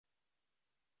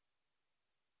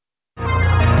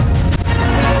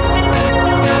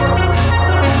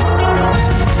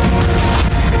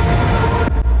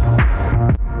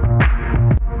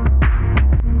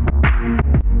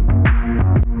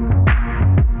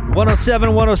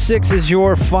107-106 is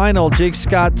your final. Jake,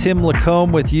 Scott, Tim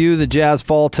LaComb with you. The Jazz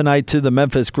fall tonight to the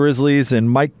Memphis Grizzlies and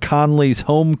Mike Conley's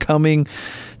homecoming.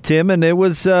 Tim, and it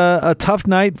was a tough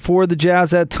night for the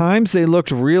Jazz at times. They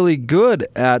looked really good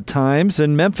at times,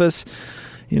 and Memphis,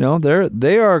 you know,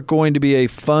 they are going to be a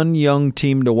fun young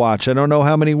team to watch. I don't know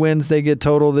how many wins they get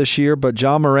total this year, but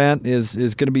Ja Morant is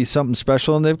going to be something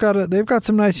special, and they've got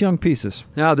some nice young pieces.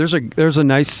 Yeah, there's a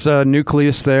nice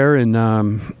nucleus there,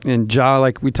 and Ja,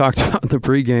 like we talked about in the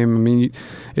pregame. I mean,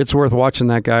 it's worth watching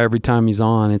that guy every time he's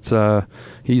on. It's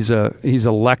he's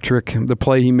electric. The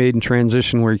play he made in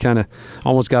transition, where he kind of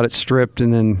almost got it stripped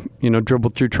and then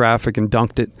dribbled through traffic and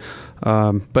dunked it,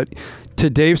 but. To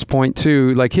Dave's point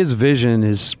too, like his vision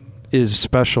is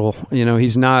special.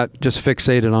 He's not just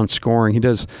fixated on scoring. He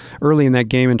does early in that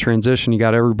game in transition. He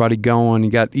got everybody going.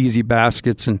 He got easy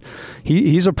baskets, and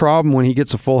he's a problem when he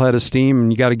gets a full head of steam,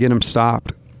 and you got to get him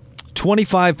stopped.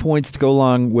 25 points to go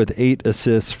along with 8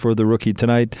 assists for the rookie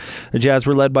tonight. The Jazz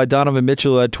were led by Donovan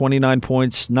Mitchell, who had 29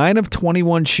 points, 9 of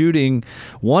 21 shooting,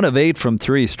 1 of 8 from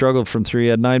 3, struggled from 3,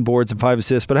 had 9 boards and 5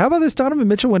 assists. But how about this? Donovan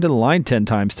Mitchell went to the line 10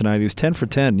 times tonight. He was 10 for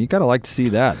 10. You got to like to see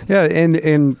that. Yeah, and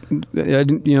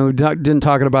didn't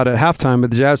talk about it at halftime,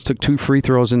 but the Jazz took 2 free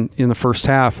throws in the first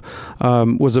half.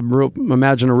 Was a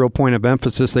real point of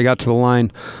emphasis. They got to the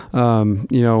line,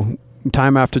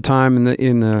 time after time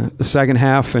in the second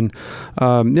half, and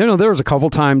there was a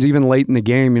couple times even late in the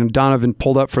game. Donovan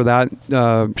pulled up for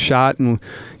that shot, and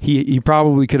he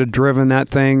probably could have driven that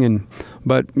thing,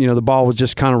 but the ball was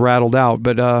just kind of rattled out.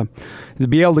 But to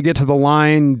be able to get to the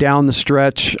line down the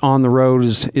stretch on the road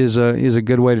is a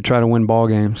good way to try to win ball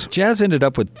games. Jazz ended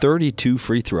up with 32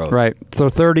 free throws. Right, so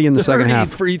 30 in the second half.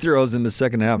 30 free throws in the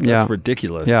second half. That's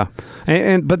ridiculous. Yeah,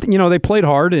 but they played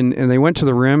hard and they went to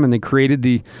the rim and they created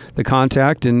the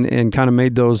contact and kind of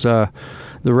made those.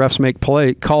 The refs make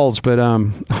play calls, but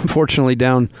unfortunately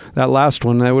down that last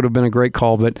one, that would have been a great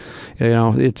call. But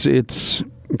it's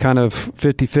kind of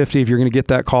 50-50 if you're going to get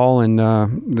that call, and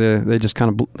they just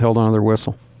kind of held on to their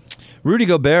whistle. Rudy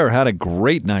Gobert had a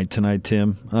great night tonight,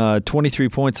 Tim. 23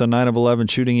 points on 9 of 11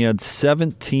 shooting. He had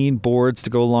 17 boards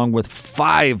to go along with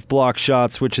 5 block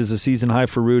shots, which is a season high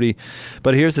for Rudy.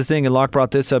 But here's the thing, and Locke brought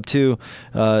this up too.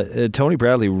 Tony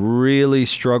Bradley really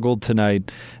struggled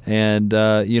tonight. And,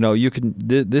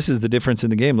 this is the difference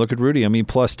in the game. Look at Rudy. I mean,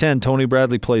 plus 10. Tony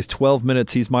Bradley plays 12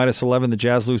 minutes. He's minus 11. The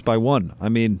Jazz lose by 1. I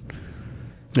mean...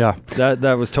 Yeah,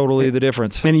 that was totally the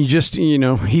difference. And he just,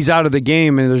 he's out of the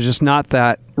game, and there's just not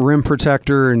that rim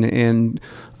protector, and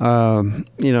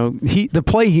the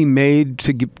play he made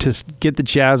to get the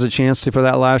Jazz a chance for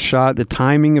that last shot, the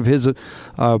timing of his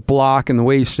block and the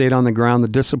way he stayed on the ground, the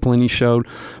discipline he showed.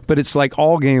 But it's like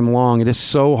all game long, it is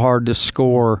so hard to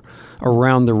score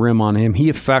around the rim on him. He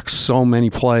affects so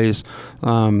many plays.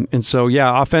 And so,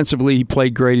 offensively, he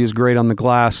played great. He was great on the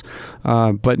glass.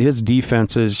 But his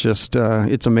defense is just,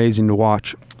 it's amazing to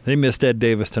watch. They missed Ed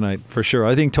Davis tonight, for sure.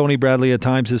 I think Tony Bradley at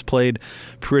times has played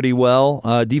pretty well.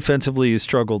 Defensively, he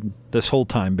struggled this whole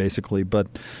time, basically. But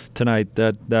tonight,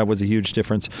 that was a huge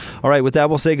difference. All right, with that,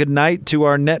 we'll say goodnight to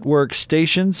our network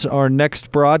stations. Our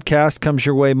next broadcast comes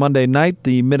your way Monday night.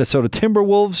 The Minnesota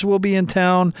Timberwolves will be in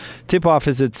town. Tip-off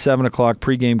is at 7 o'clock.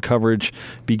 Pre-game coverage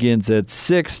begins at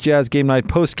 6. Jazz Game Night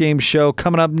post-game show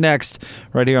coming up next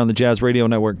right here on the Jazz Radio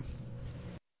Network.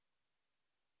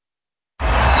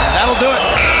 That'll do it.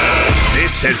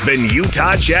 This has been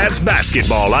Utah Jazz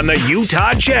Basketball on the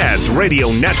Utah Jazz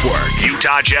Radio Network.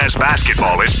 Utah Jazz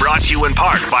Basketball is brought to you in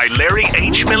part by Larry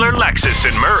H. Miller Lexus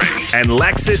in Murray and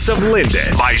Lexus of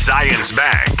Linden, by Zions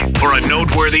Bank. For a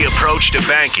noteworthy approach to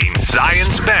banking,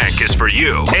 Zions Bank is for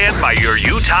you, and by your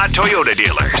Utah Toyota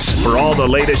dealers. For all the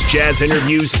latest Jazz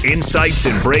interviews, insights,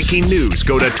 and breaking news,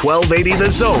 go to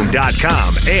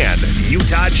 1280thezone.com and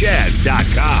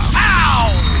utahjazz.com.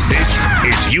 Ow! This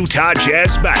is Utah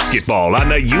Jazz Basketball on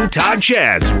the Utah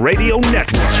Jazz Radio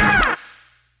Network.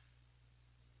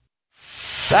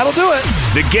 That'll do it.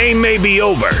 The game may be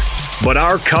over, but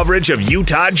our coverage of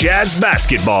Utah Jazz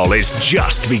basketball is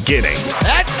just beginning.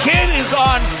 That kid is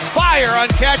on fire on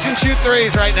catch and shoot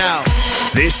threes right now.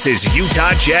 This is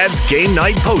Utah Jazz Game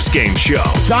Night postgame show.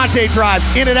 Dante drives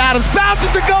in and out and bounces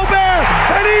to Gobert,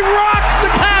 and he rocks the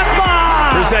pass bomb.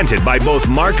 Presented by both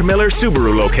Mark Miller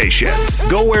Subaru locations.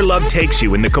 Go where love takes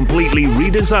you in the completely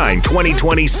redesigned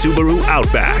 2020 Subaru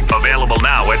Outback. Available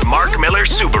now at Mark Miller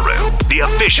Subaru, the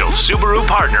official Subaru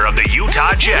partner of the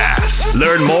Utah Jazz.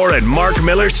 Learn more at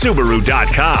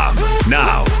markmillersubaru.com.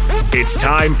 Now, it's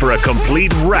time for a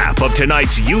complete wrap of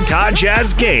tonight's Utah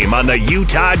Jazz game on the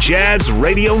Utah Jazz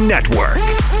Radio Network.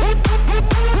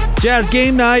 Jazz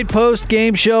Game Night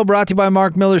post-game show brought to you by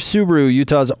Mark Miller Subaru,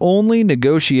 Utah's only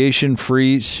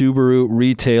negotiation-free Subaru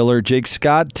retailer. Jake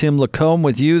Scott, Tim LaComb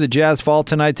with you. The Jazz fall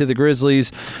tonight to the Grizzlies,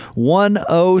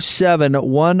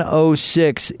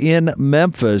 107-106 in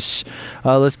Memphis.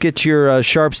 Let's get your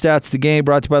sharp stats of the game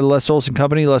brought to you by the Les Olson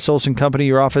Company. Les Olson Company,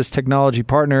 your office technology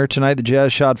partner. Tonight, the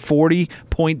Jazz shot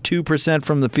 40.2%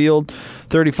 from the field,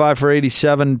 35 for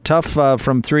 87. Tough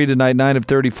from three tonight, 9 of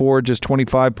 34, just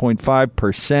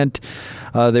 25.5%.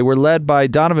 They were led by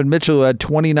Donovan Mitchell, who had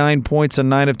 29 points on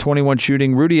 9 of 21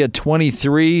 shooting. Rudy had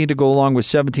 23 to go along with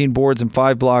 17 boards and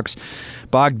 5 blocks.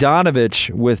 Bogdanovich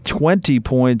with 20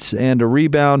 points and a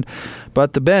rebound.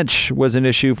 But the bench was an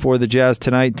issue for the Jazz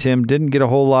tonight. Tim didn't get a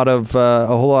whole lot of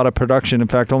production. In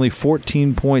fact, only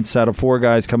 14 points out of 4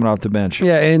 guys coming off the bench.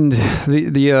 Yeah, and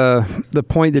the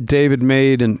point that David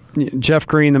made, and Jeff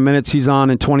Green, the minutes he's on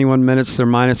in 21 minutes, they're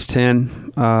minus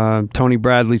 10. Tony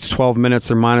Bradley's 12 minutes,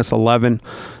 they're minus 11.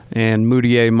 And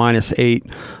Moutier minus 8.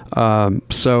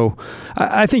 So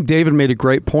I think David made a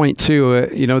great point too.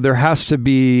 There has to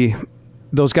be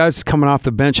those guys coming off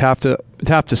the bench have to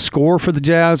score for the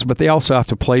Jazz, but they also have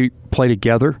to play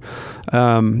together.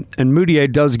 And Moutier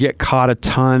does get caught a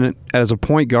ton as a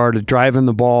point guard, driving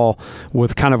the ball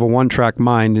with kind of a one-track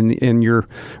mind. And you're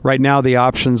right now the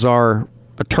options are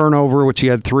a turnover, which he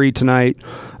had 3 tonight,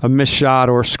 a missed shot,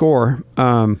 or a score.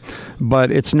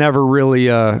 But it's never really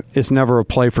a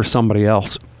play for somebody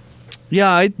else.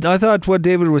 Yeah, I thought what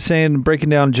David was saying, breaking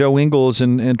down Joe Ingles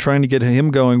and trying to get him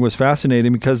going was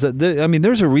fascinating because,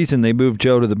 there's a reason they moved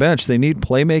Joe to the bench. They need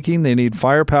playmaking, they need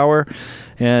firepower,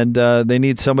 and they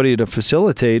need somebody to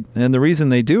facilitate. And the reason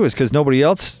they do is because nobody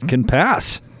else can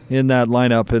pass in that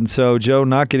lineup. And so Joe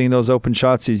not getting those open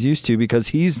shots he's used to because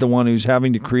he's the one who's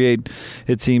having to create,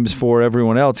 it seems, for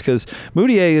everyone else. Because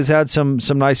Moutier has had some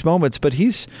nice moments, but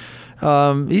he's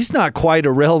not quite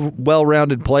a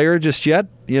well-rounded player just yet.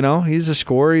 He's a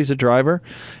scorer, he's a driver,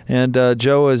 and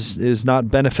Joe is not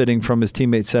benefiting from his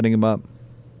teammates setting him up.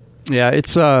 Yeah,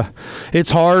 it's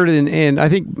hard, and I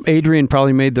think Adrian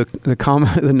probably made the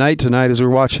comment of the night tonight as we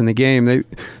were watching the game.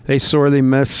 They sorely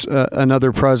miss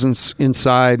another presence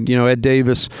inside. Ed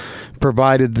Davis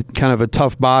provided kind of a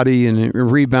tough body and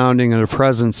rebounding and a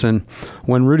presence. And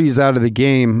when Rudy's out of the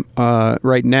game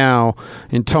right now,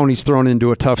 and Tony's thrown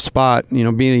into a tough spot,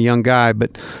 being a young guy,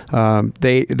 but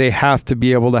they have to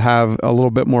be able to have a little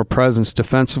bit more presence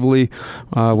defensively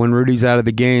when Rudy's out of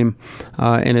the game.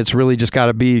 And it's really just got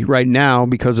to be right now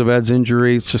because of Ed's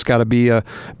injury. It's just got to be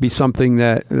something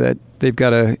that they've got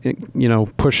to,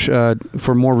 push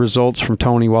for more results from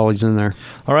Tony while he's in there.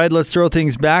 All right, let's throw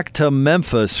things back to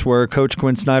Memphis, where Coach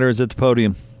Quinn Snyder is at the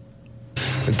podium.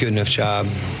 A good enough job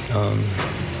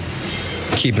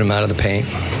keeping them out of the paint.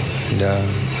 And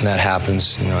when that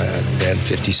happens, they had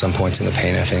 50-some points in the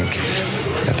paint, I think.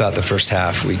 I thought the first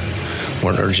half we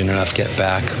weren't urgent enough to get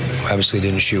back. Obviously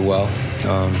didn't shoot well.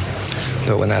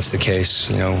 But when that's the case,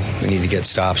 we need to get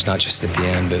stops, not just at the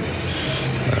end, but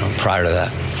prior to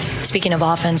that. Speaking of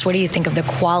offense, what do you think of the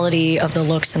quality of the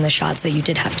looks and the shots that you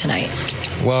did have tonight?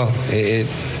 Well, it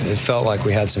felt like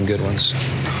we had some good ones.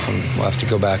 We'll have to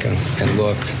go back and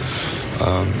look,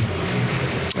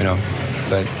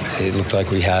 but it looked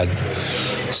like we had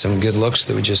some good looks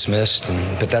that we just missed,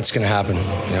 but that's going to happen.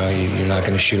 You're not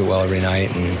going to shoot it well every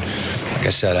night, and like I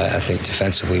said, I think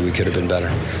defensively we could have been better.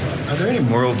 Are there any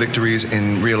moral victories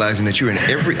in realizing that you're in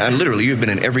every, literally you've been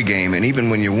in every game, and even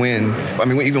when you win,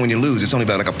 even when you lose, it's only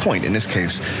by like a point in this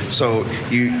case. So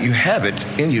you have it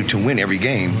in you to win every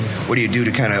game. What do you do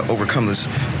to kind of overcome this,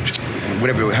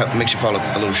 whatever makes you fall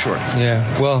a little short? Yeah,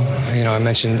 well, I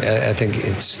mentioned, I think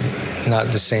it's not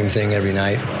the same thing every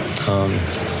night.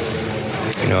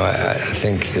 I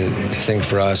think the thing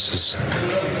for us is,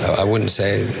 I wouldn't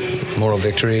say moral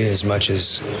victory as much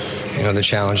as, the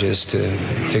challenge is to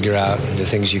figure out the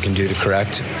things you can do to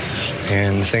correct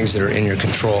and the things that are in your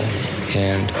control.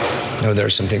 And there are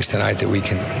some things tonight that we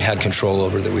had control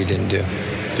over that we didn't do.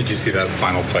 Did you see that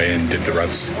final play, and did the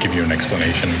refs give you an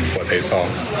explanation of what they saw?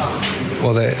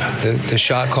 Well, the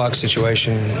shot clock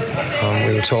situation,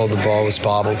 we were told the ball was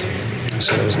bobbled,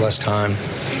 so there was less time.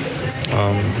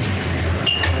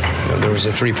 There was a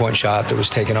 3-point shot that was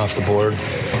taken off the board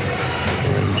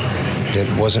that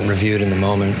wasn't reviewed in the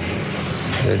moment.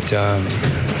 That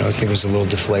I think was a little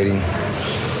deflating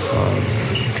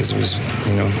because it was,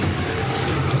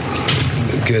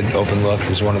 a good open look. It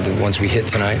was one of the ones we hit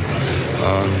tonight.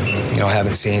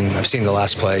 I've seen the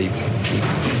last play.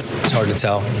 It's hard to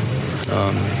tell.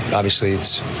 Obviously,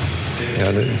 it's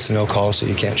a no call, so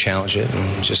you can't challenge it.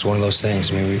 And it's just one of those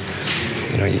things. You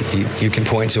can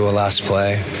point to a last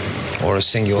play or a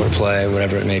singular play,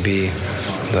 whatever it may be,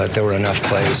 but there were enough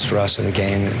plays for us in the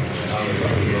game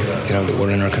that, that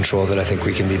were in our control that I think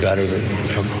we can be better,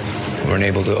 that we're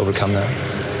able to overcome that.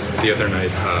 The other night,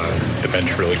 the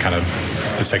bench really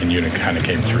the second unit kind of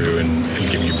came through and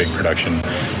giving you big production.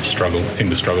 Seemed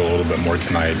to struggle a little bit more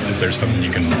tonight. Is there something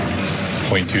you can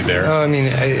point to there? I mean,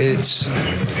 it's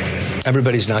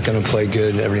everybody's not going to play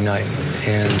good every night,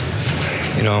 and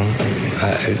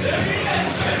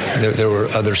there were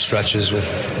other stretches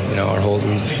with our whole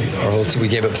team. We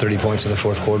gave up 30 points in the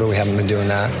fourth quarter. We haven't been doing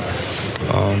that.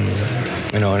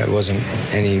 And it wasn't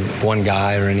any one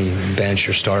guy or any bench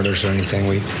or starters or anything.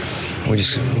 We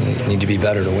just need to be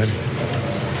better to win.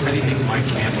 How do you think Mike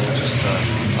handled just the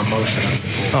emotion?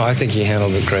 Oh, I think he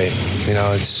handled it great. He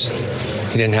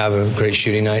didn't have a great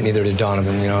shooting night. Neither did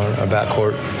Donovan. Our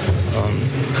backcourt,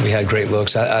 we had great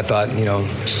looks. I thought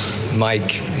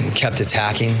Mike kept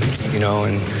attacking.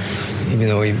 And even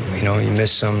though he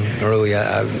missed some early,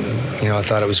 I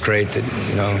thought it was great that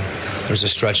there was a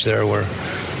stretch there where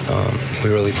we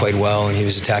really played well, and he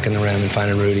was attacking the rim and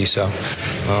finding Rudy. So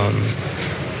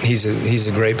he's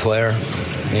a great player,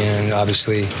 and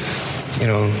obviously,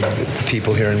 the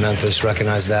people here in Memphis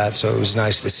recognize that. So it was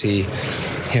nice to see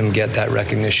him get that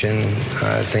recognition.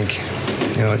 I think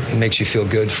it makes you feel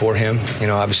good for him.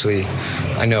 Obviously,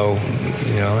 I know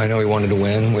he wanted to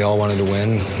win. We all wanted to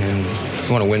win, and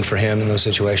we want to win for him in those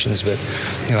situations. But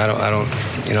I don't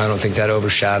think that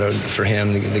overshadowed for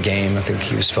him the game. I think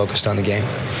he was focused on the game.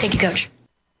 Thank you, Coach.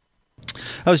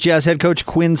 That was Jazz head coach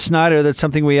Quinn Snyder. That's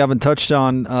something we haven't touched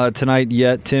on tonight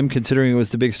yet, Tim, considering it was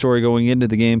the big story going into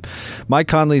the game. Mike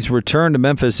Conley's return to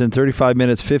Memphis in 35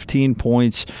 minutes, 15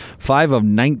 points, 5 of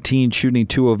 19 shooting,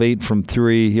 2 of 8 from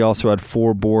 3. He also had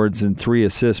 4 boards and 3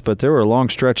 assists, but there were long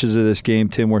stretches of this game,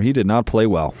 Tim, where he did not play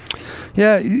well.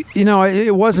 Yeah,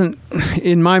 it wasn't,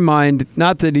 in my mind,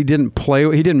 not that he didn't play,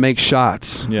 he didn't make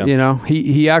shots. Yeah.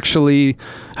 He actually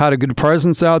had a good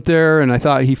presence out there, and I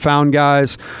thought he found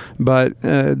guys, but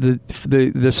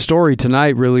the story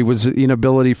tonight really was the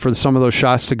inability for some of those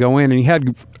shots to go in. And he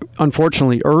had,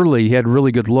 unfortunately, early, he had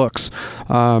really good looks.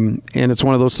 And it's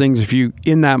one of those things,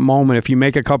 in that moment, if you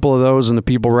make a couple of those and the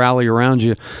people rally around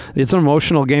you, it's an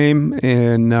emotional game.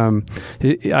 And,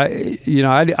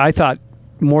 I thought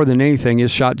more than anything, he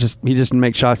just didn't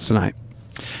make shots tonight.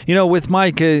 With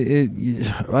Mike, I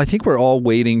think we're all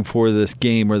waiting for this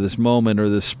game or this moment or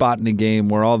this spot in a game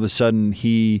where all of a sudden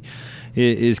he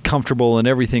is comfortable and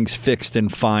everything's fixed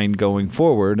and fine going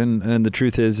forward. And the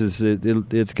truth is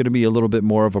it's going to be a little bit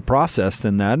more of a process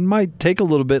than that. It might take a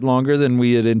little bit longer than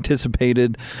we had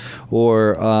anticipated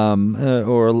or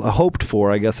hoped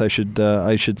for, I guess I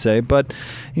should say. But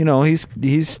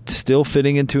he's still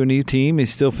fitting into a new team.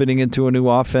 He's still fitting into a new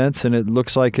offense, and it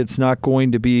looks like it's not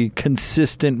going to be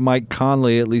consistent Mike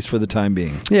Conley, at least for the time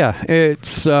being. Yeah,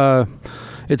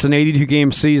 it's an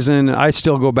 82-game season. I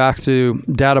still go back to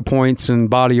data points and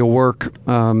body of work.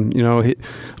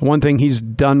 One thing he's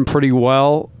done pretty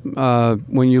well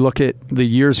when you look at the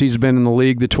years he's been in the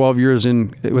league, the 12 years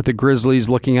with the Grizzlies,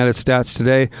 looking at his stats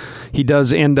today, he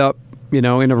does end up in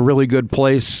a really good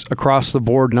place across the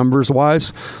board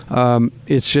numbers-wise.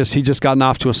 It's just he just gotten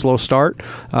off to a slow start.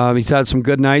 He's had some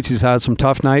good nights. He's had some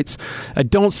tough nights. I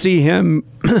don't see him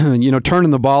turning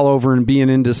the ball over and being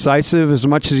indecisive as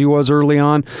much as he was early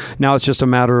on. Now it's just a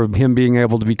matter of him being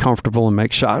able to be comfortable and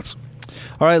make shots.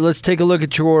 All right, let's take a look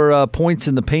at your points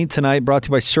in the paint tonight, brought to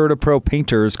you by CertaPro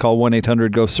Painters. Call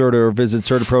 1-800-GO-CERTA or visit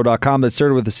CertaPro.com. That's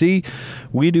Certa with a C.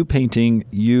 We do painting,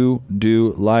 you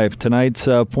do life. Tonight's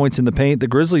points in the paint, the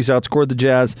Grizzlies outscored the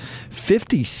Jazz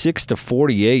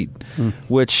 56-48,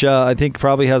 which I think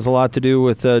probably has a lot to do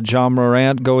with John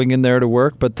Morant going in there to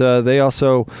work, but they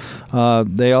also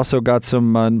got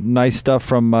some nice stuff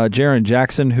from Jaren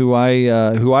Jackson, who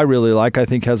I really like. I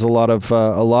think has a lot of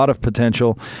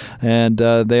potential. And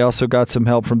they also got some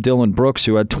help from Dylan Brooks,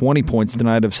 who had 20 points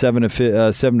tonight of 7 of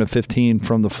 15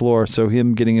 from the floor. So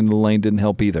him getting into the lane didn't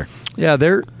help either. Yeah,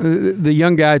 they're the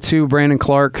young guy too, Brandon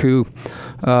Clark, who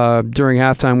during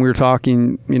halftime we were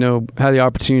talking. Had the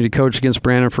opportunity to coach against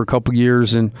Brandon for a couple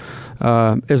years, and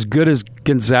as good as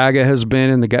Gonzaga has been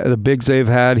and the bigs they've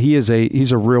had, he's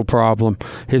a real problem.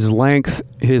 His length,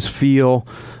 his feel,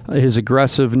 his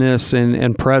aggressiveness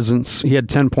and presence. He had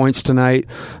 10 points tonight.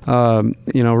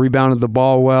 Rebounded the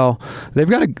ball well. They've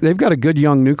got a good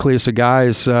young nucleus of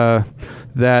guys that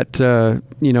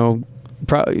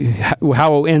probably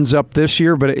how it ends up this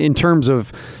year. But in terms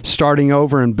of starting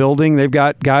over and building, they've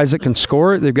got guys that can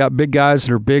score it. They've got big guys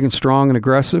that are big and strong and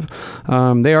aggressive.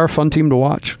 They are a fun team to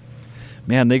watch.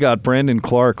 Man, they got Brandon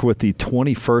Clark with the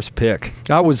 21st pick.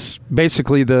 That was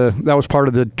basically that was part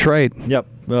of the trade. Yep.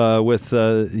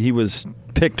 He was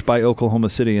picked by Oklahoma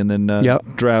City and then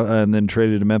and then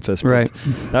traded to Memphis. But right.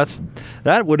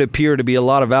 That would appear to be a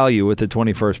lot of value with the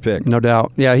 21st pick. No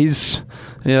doubt. Yeah, he's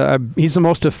the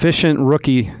most efficient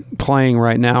rookie playing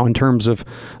right now in terms of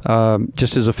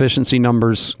just his efficiency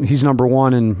numbers. He's number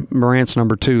 1 and Morant's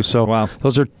number 2. So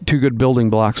those are 2 good building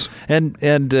blocks. And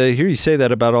here you say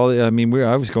that about all. I mean,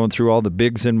 I was going through all the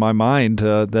bigs in my mind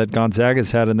that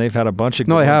Gonzaga's had, and they've had a bunch of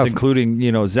good ones,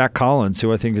 including Zach Collins,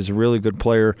 who I think is a really good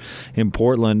player in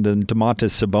Portland, and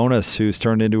Domantas Sabonis, who's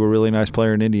turned into a really nice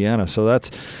player in Indiana. So that's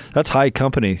high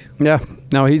company. Yeah,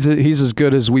 no, he's as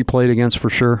good as we played against for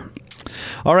sure.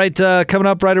 All right, coming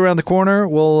up right around the corner,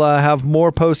 we'll have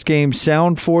more post-game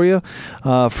sound for you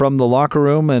from the locker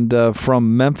room and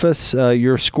from Memphis.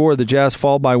 Your score, the Jazz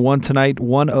fall by 1 tonight,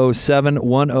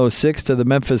 107-106 to the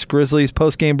Memphis Grizzlies.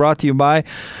 Post-game brought to you by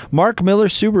Mark Miller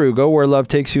Subaru. Go where love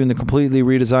takes you in the completely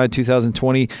redesigned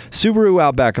 2020 Subaru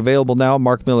Outback. Available now.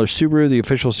 Mark Miller Subaru, the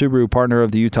official Subaru partner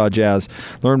of the Utah Jazz.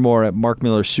 Learn more at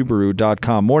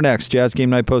markmillersubaru.com. More next. Jazz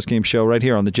Game Night post-game show right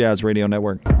here on the Jazz Radio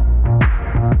Network.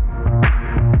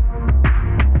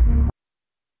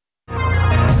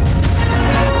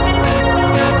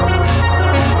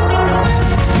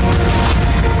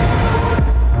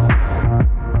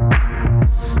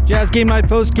 Jazz Game Night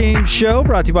post-game show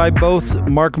brought to you by both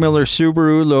Mark Miller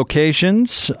Subaru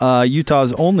locations,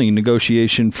 Utah's only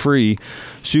negotiation-free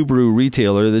Subaru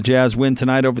retailer. The Jazz win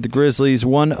tonight over the Grizzlies,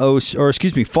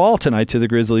 fall tonight to the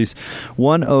Grizzlies,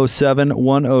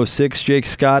 107-106. Jake,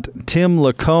 Scott, Tim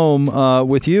LaComb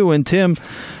with you. And Tim,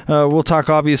 we'll talk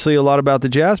obviously a lot about the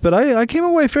Jazz, but I came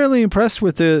away fairly impressed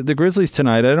with the Grizzlies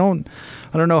tonight. I don't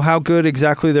know how good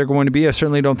exactly they're going to be. I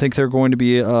certainly don't think they're going to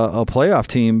be a playoff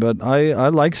team, but I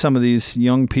like some of these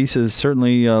young pieces,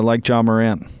 certainly like Ja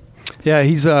Morant. Yeah,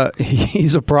 he's a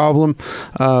problem.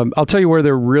 I'll tell you where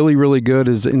they're really, really good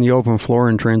is in the open floor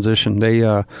in transition. They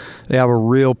have a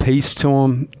real pace to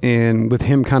them, and with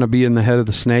him kind of being the head of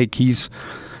the snake, he's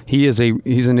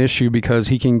an issue because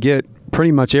he can get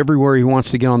pretty much everywhere he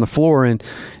wants to get on the floor,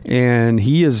 and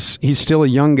he's still a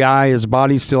young guy. His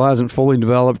body still hasn't fully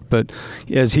developed, but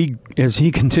as he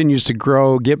continues to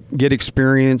grow, get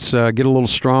experience, get a little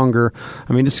stronger,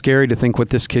 I mean, it's scary to think what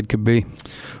this kid could be.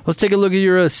 Let's take a look at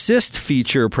your assist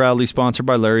feature, proudly sponsored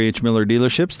by Larry H. Miller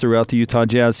Dealerships. Throughout the Utah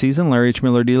Jazz season, Larry H.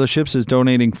 Miller Dealerships is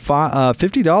donating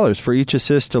 $50 for each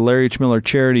assist to Larry H. Miller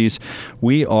charities.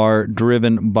 We are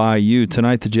driven by you.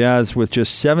 Tonight, the Jazz with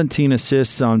just 17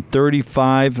 assists on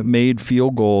 35 made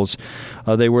field goals.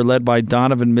 They were led by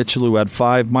Donovan Mitchell, who had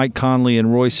 5. Mike Conley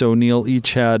and Royce O'Neal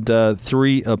each had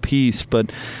 3 apiece.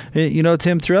 But,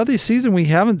 Tim, throughout the season, we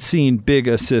haven't seen big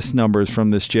assist numbers from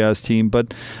this Jazz team.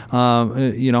 But,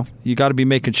 you got to be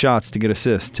making shots to get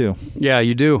assists, too. Yeah,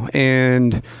 you do.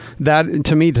 And that,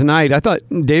 to me, tonight, I thought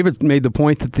David made the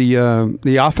point that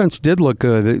the offense did look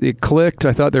good. It clicked.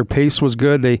 I thought their pace was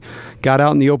good. They got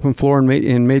out in the open floor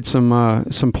and made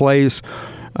some plays.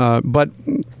 But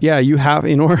yeah, you have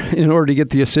in order to get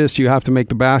the assist, you have to make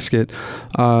the basket.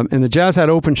 And the Jazz had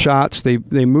open shots. They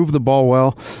moved the ball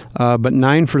well, but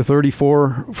 9 for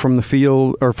 34 from the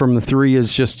field or from the three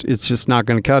it's just not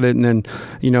going to cut it. And then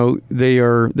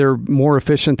they're more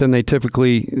efficient than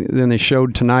they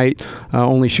showed tonight,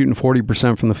 only shooting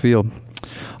 40% from the field.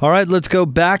 All right, let's go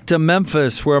back to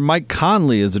Memphis, where Mike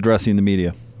Conley is addressing the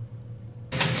media.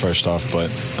 First off,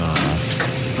 but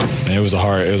it was a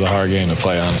hard game to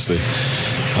play, honestly.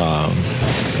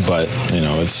 But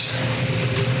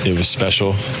it was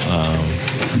special.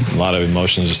 A lot of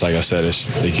emotions, just like I said.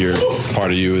 It's like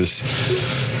part of you is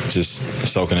just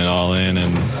soaking it all in,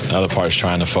 and the other part is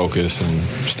trying to focus and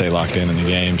stay locked in the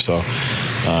game. So,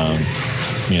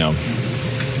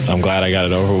 I'm glad I got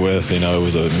it over with. It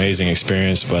was an amazing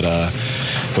experience, but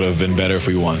would have been better if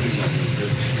we won.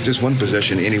 Just one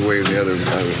possession any way or the other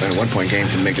at a one-point game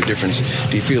can make a difference.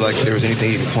 Do you feel like there was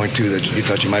anything you can point to that you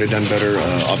thought you might have done better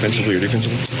offensively or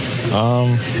defensively?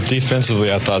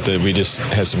 Defensively, I thought that we just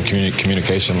had some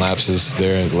communication lapses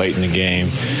there late in the game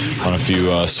on a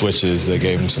few switches that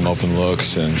gave them some open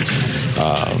looks, and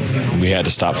we had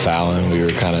to stop fouling. We were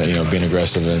kind of being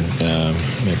aggressive, and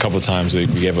a couple of times we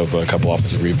gave up a couple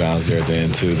offensive rebounds there at the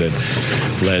end too that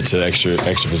led to extra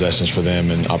possessions for them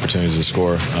and opportunities to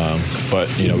score. But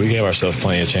we gave ourselves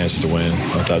plenty of chances to win.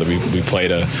 I thought that we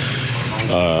played a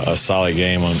solid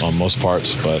game on most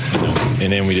parts, but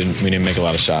and then we didn't make a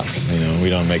lot of shots. We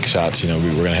don't make shots. We're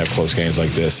going to have close games like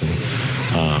this, and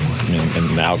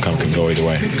the outcome can go either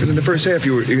way. Because in the first half,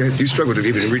 you struggled to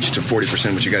even reach to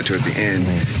 40%, which you got to at the end.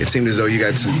 It seemed as though you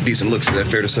got some decent looks. Is that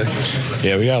fair to say?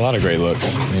 Yeah, we got a lot of great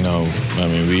looks.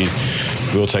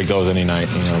 We'll take those any night.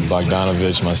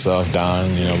 Bogdanovich, myself, Don.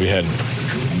 We had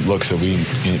looks that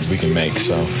we can make.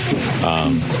 So,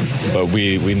 but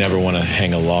we never want to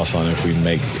hang a loss on if we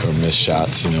make or miss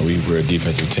shots. We're a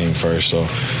defensive team first, so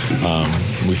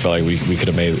we felt like we could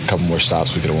have made a couple more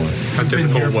stops. We could have won. How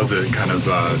difficult was it, kind of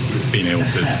being able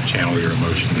to channel your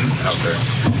emotions out there?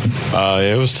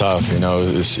 It was tough.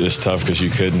 It's tough because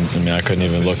I couldn't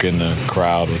even look in the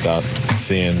crowd without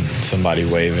seeing somebody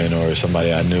waving or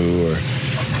somebody I knew, or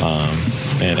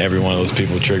and every one of those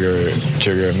people trigger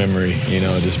a memory.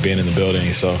 Just being in the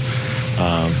building. So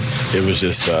it was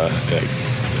just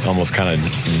almost kind of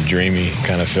dreamy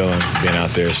kind of feeling being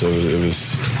out there. So it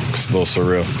was just a little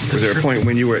surreal. Was there a point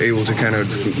when you were able to kind of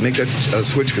make that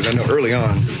switch? Because I know early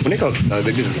on, when they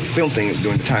did the film thing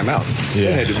during the timeout,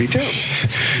 it had to be terrible.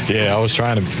 Yeah, I was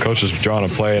coach was drawing a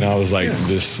play, and I was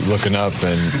just looking up,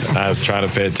 and I was trying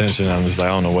to pay attention. I was like,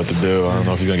 I don't know what to do. I don't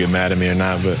know if he's going to get mad at me or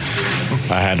not, but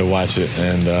I had to watch it,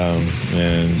 and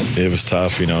it was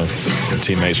tough.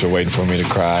 Teammates were waiting for me to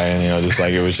cry, and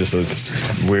it was just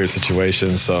a weird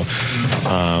situation. So,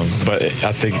 but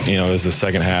I think as the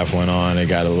second half went on, it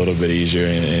got a little bit easier,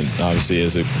 and obviously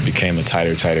as it became a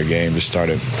tighter game, just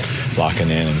started locking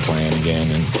in and playing again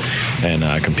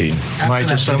and competing. Mike,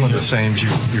 just some of the things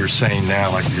you're saying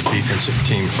now, like your defensive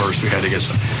team first, we had to get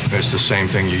it's the same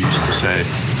thing you used to say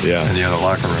in the other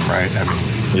locker room, right?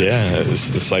 Yeah,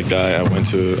 it's like that. I went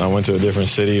to a different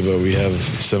city, but we have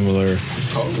similar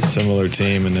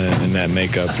team in that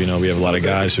makeup. We have a lot of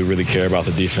guys who really care about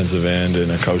the defensive end,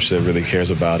 and a coach that really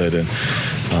cares about it, and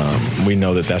we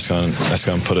know that's going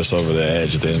to put us over the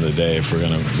edge at the end of the day if we're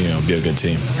going to be a good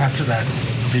team. After that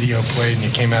video played and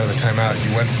you came out of the timeout,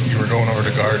 you were going over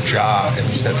to guard Ja, and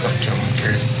you said something to him. I'm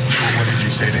curious, what did you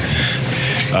say to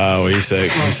him? Well, he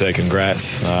said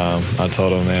congrats. I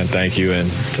told him, man, thank you,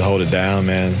 and to hold it down,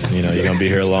 man. You're gonna be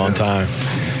here a long time,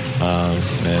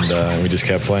 and we just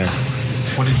kept playing.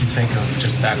 What did you think of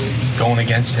just that going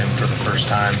against him for the first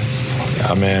time?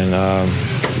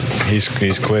 He's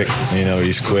quick.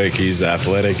 He's quick. He's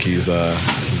athletic. He's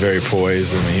very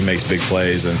poised. He makes big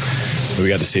plays, and we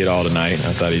got to see it all tonight.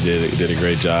 I thought he did a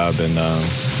great job, and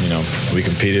we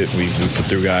competed. We put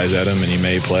through guys at him, and he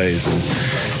made plays,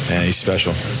 and he's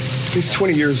special. He's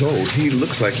 20 years old. He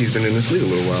looks like he's been in this league a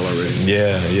little while already.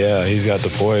 Yeah. He's got the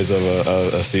poise of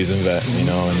a seasoned vet,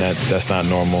 and that's not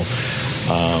normal.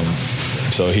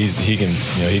 So he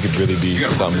could really be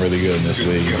something really good in this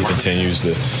league. He continues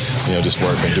to just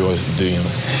work and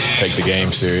take the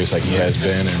game serious like he has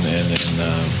been,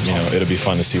 and it'll be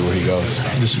fun to see where he goes.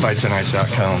 Despite tonight's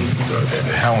outcome,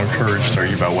 how encouraged are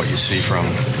you about what you see from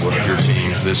your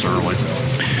team this early?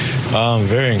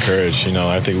 Very encouraged.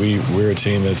 I think we're a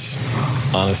team that's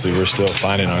honestly we're still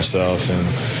finding ourselves, and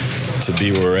to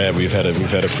be where we're at, we've had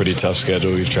a pretty tough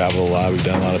schedule. We've traveled a lot. We've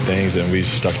done a lot of things, and we've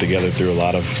stuck together through a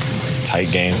lot of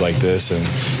tight games like this, and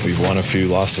we've won a few,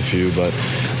 lost a few, but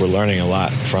we're learning a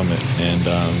lot from it. And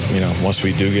once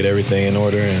we do get everything in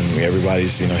order, and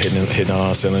everybody's hitting on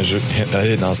all cylinders,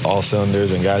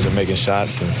 and guys are making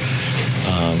shots, and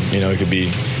it could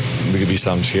be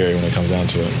something scary when it comes down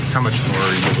to it. How much more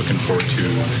are you looking forward to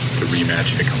the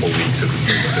rematch in a couple of weeks as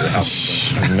opposed to the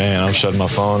house? Man, I'm shutting my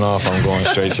phone off. I'm going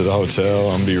straight to the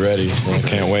hotel. I'm going to be ready. I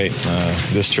can't wait.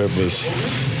 This trip was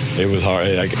hard.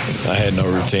 I had no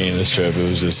routine this trip. It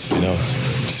was just,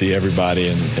 see everybody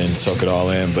and soak it all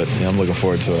in. But I'm looking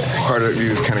forward to it. Part of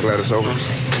you is kind of glad it's over?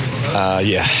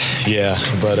 Yeah.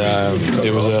 But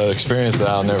it was an experience that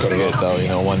I'll never forget, though.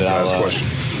 One that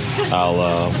I'll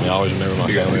always remember.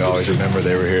 My family will always remember.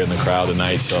 They were here in the crowd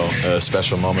tonight, so a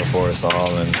special moment for us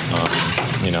all. And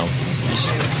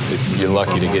you're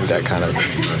lucky to get that kind of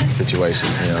situation.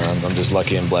 I'm just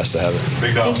lucky and blessed to have it.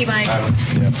 Thank you, Mike.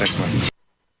 Yeah, thanks, Mike.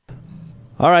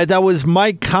 All right, that was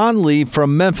Mike Conley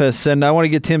from Memphis, and I want to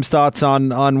get Tim's thoughts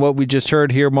on what we just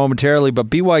heard here momentarily.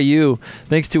 But BYU,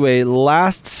 thanks to a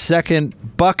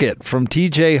last-second bucket from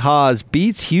TJ Haws,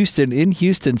 beats Houston in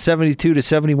Houston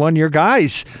 72-71. Your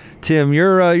guys, Tim,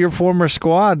 your former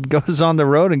squad goes on the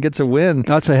road and gets a win.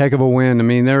 That's a heck of a win.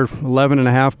 They're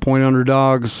 11.5-point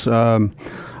underdogs.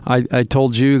 I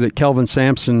told you that Kelvin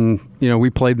Sampson, we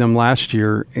played them last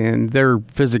year, and their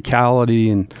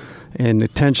physicality and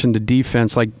attention to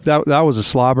defense, like that was a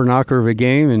slobber knocker of a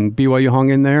game, and BYU hung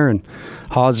in there, and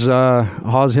Haws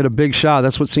hit a big shot.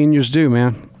 That's what seniors do,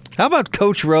 man. How about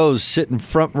Coach Rose sitting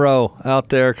front row out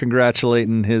there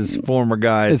congratulating his former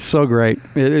guys? It's so great.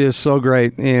 It is so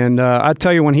great. And I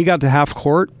tell you, when he got to half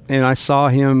court and I saw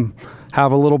him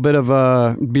have a little bit of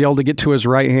be able to get to his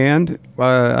right hand,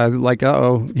 I like,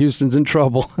 Houston's in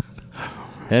trouble.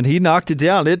 And he knocked it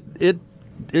down. It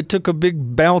it took a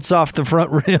big bounce off the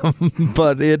front rim,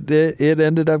 but it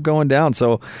ended up going down.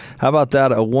 So how about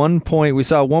that? We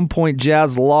saw a 1 point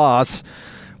Jazz loss.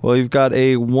 Well, you've got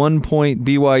a 1 point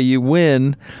BYU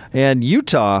win, and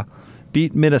Utah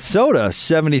beat Minnesota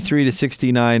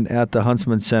 73-69 at the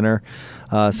Huntsman Center.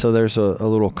 So there's a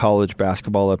little college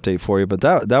basketball update for you. But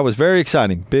that was very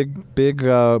exciting. Big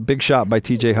shot by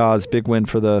TJ Haas. Big win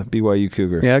for the BYU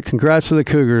Cougars. Yeah, congrats to the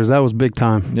Cougars. That was big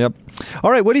time. Yep.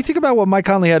 All right, what do you think about what Mike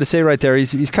Conley had to say right there?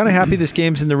 He's kind of happy this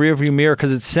game's in the rearview mirror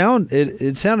because it sounded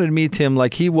to me, Tim,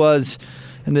 like he was,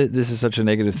 and this is such a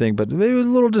negative thing, but he was a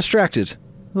little distracted.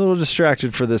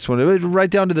 For this one. It was right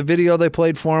down to the video they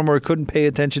played for him where he couldn't pay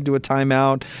attention to a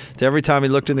timeout. To every time he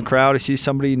looked in the crowd, he sees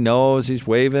somebody he knows, he's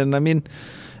waving. I mean,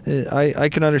 I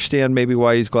can understand maybe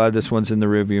why he's glad this one's in the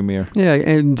rearview mirror. Yeah,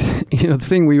 and the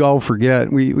thing we all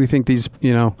forget, we think these,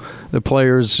 the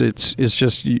players, it's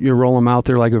just you roll them out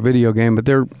there like a video game, but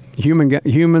they're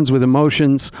humans with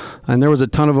emotions, and there was a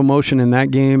ton of emotion in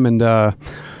that game, and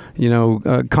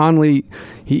Conley,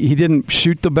 he didn't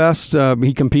shoot the best.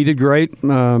 He competed great,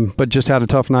 but just had a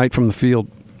tough night from the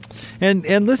field. And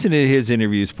listen to his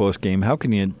interviews post game. How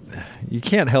can you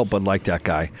can't help but like that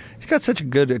guy. He's got such a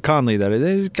good Conley that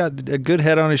he's got a good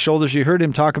head on his shoulders. You heard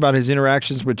him talk about his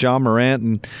interactions with John Morant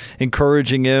and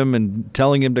encouraging him and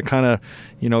telling him to kind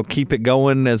of keep it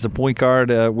going as a point guard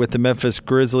with the Memphis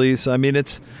Grizzlies. I mean,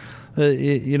 it's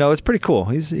pretty cool.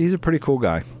 He's a pretty cool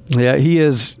guy. Yeah, he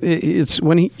is. It's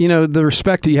when the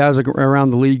respect he has around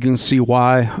the league, you can see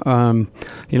why.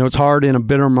 It's hard in a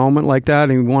bitter moment like that,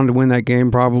 and he wanted to win that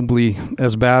game probably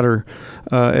as bad or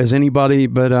as anybody.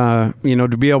 But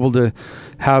to be able to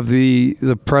have the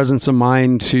presence of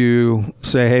mind to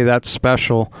say, "Hey, that's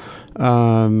special."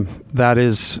 That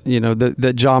is,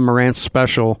 that John Morant's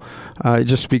special. It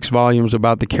just speaks volumes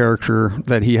about the character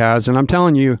that he has. And I'm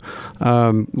telling you,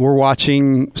 we're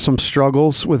watching some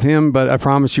struggles with him, but I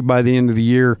promise you by the end of the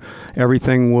year,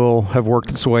 everything will have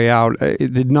worked its way out.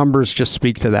 The numbers just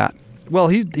speak to that. Well,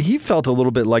 he felt a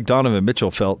little bit like Donovan Mitchell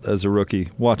felt as a rookie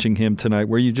watching him tonight,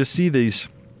 where you just see these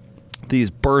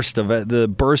burst of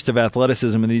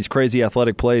athleticism and these crazy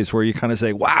athletic plays where you kind of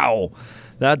say, wow,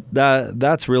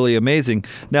 that's really amazing.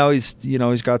 Now he's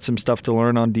got some stuff to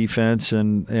learn on defense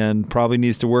and probably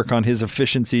needs to work on his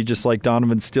efficiency just like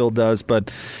Donovan still does. But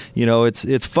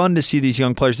it's fun to see these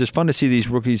young players. It's fun to see these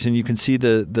rookies, and you can see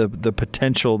the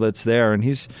potential that's there. And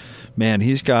he's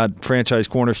got franchise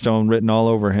cornerstone written all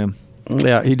over him.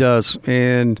 Yeah, he does,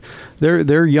 and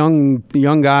they're young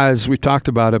guys. We've talked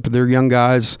about it, but they're young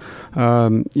guys.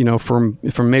 From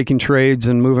making trades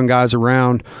and moving guys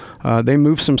around, they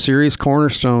move some serious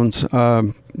cornerstones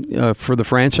for the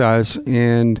franchise,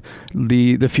 and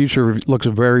the future looks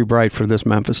very bright for this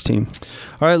Memphis team.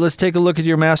 All right, let's take a look at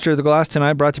your Master of the Glass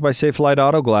tonight, brought to you by Safe Light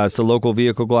Auto Glass, the local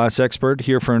vehicle glass expert,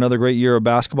 here for another great year of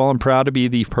basketball. I'm proud to be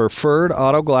the preferred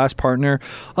auto glass partner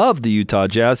of the Utah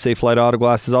Jazz. Safe Light Auto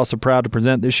Glass is also proud to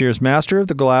present this year's Master of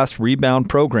the Glass Rebound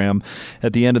Program.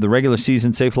 At the end of the regular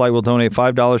season, Safe Light will donate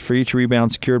 $5 for each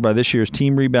rebound secured by this year's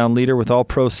team rebound leader, with all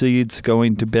proceeds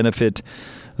going to benefit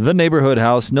the neighborhood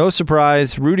house. No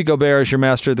surprise, Rudy Gobert is your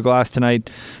Master of the Glass tonight.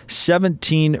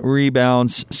 17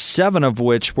 rebounds, 7 of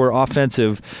which were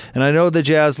offensive. And I know the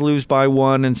Jazz lose by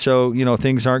 1, and so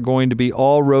things aren't going to be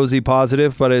all rosy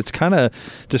positive, but it's kind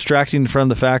of distracting from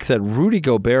the fact that Rudy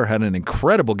Gobert had an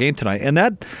incredible game tonight. And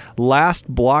that last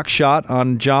block shot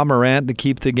on John Morant to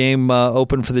keep the game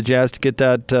open for the Jazz to get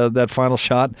that final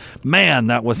shot, man,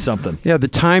 that was something. Yeah, the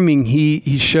timing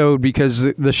he showed,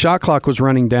 because the shot clock was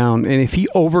running down, and if he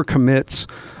overcommits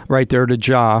right there to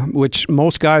Ja, which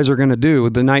most guys are going to do,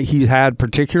 the night he had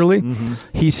particularly,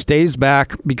 he stays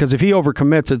back, because if he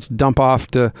overcommits, it's dump off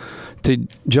to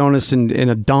Jonas in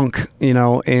a dunk,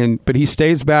 but he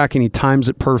stays back and he times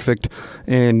it perfect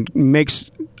and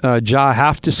makes Ja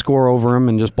have to score over him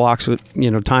and just blocks it,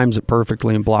 times it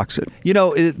perfectly and blocks it.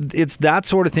 It's that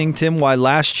sort of thing, Tim, why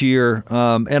last year,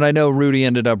 and I know Rudy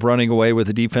ended up running away with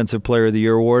the Defensive Player of the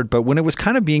Year award, but when it was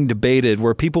kind of being debated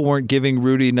where people weren't giving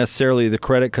Rudy necessarily the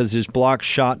credit because his block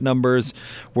shot numbers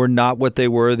were not what they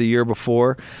were the year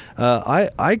before,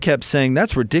 I kept saying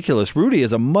that's ridiculous. Rudy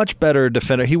is a much better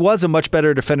defender. He was a much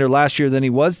better defender last year than he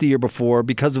was the year before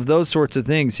because of those sorts of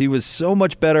things. He was so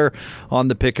much better on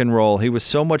the pick and roll. He was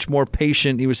so much more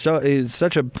patient. He was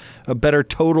such a better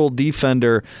total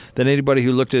defender than anybody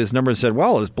who looked at his numbers and said,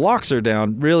 well, his blocks are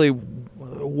down. Really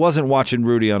wasn't watching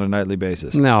Rudy on a nightly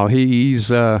basis. No, he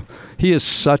is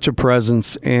such a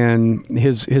presence, and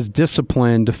his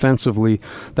discipline defensively,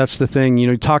 that's the thing.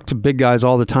 You talk to big guys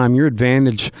all the time. Your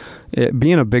advantage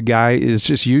being a big guy is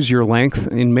just use your length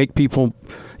and make people,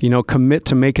 commit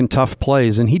to making tough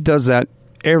plays, and he does that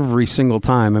every single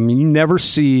time. I mean, you never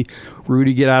see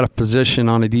Rudy get out of position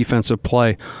on a defensive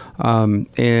play.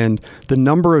 And the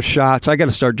number of shots, I got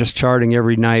to start just charting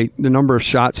every night, the number of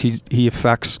shots he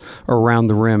affects around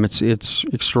the rim, it's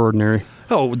extraordinary.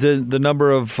 Oh, the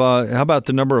number of how about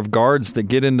the number of guards that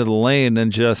get into the lane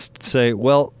and just say,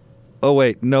 well, oh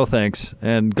wait, no thanks,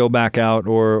 and go back out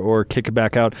or kick it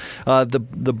back out.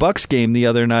 The Bucks game the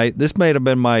other night, this might have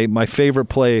been my favorite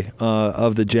play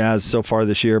of the Jazz so far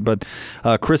this year, but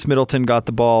Chris Middleton got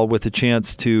the ball with a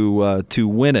chance to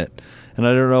win it. And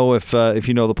I don't know if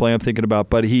you know the play I'm thinking about,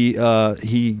 but he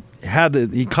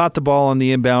caught the ball on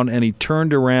the inbound and he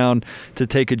turned around to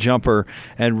take a jumper,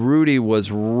 and Rudy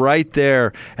was right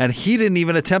there, and he didn't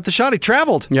even attempt the shot. He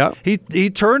traveled. Yep. He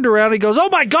turned around. He goes, "Oh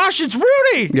my gosh, it's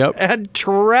Rudy!" Yep. And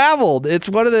traveled. It's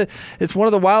one of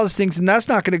the wildest things, and that's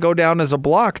not going to go down as a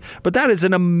block. But that is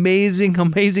an amazing,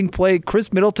 amazing play.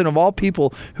 Chris Middleton, of all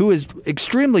people, who is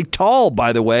extremely tall,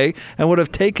 by the way, and would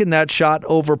have taken that shot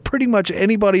over pretty much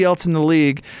anybody else in the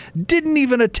league, didn't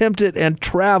even attempt it and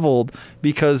traveled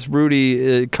because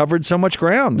Rudy covered so much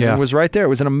ground. Yeah. It was right there. It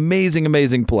was an amazing,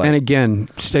 amazing play. And again,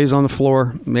 stays on the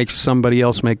floor, makes somebody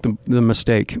else make the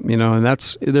mistake. And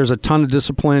there's a ton of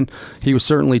discipline. He was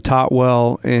certainly taught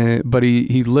well, but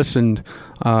he listened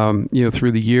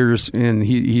through the years, and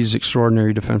he's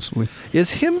extraordinary defensively.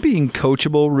 Is him being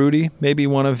coachable, Rudy, maybe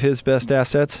one of his best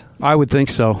assets? I would think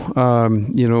so.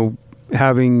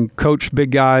 Having coached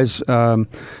big guys,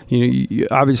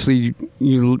 obviously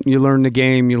you learn the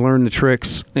game, you learn the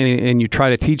tricks, and you try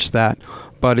to teach that.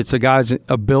 But it's a guy's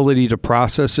ability to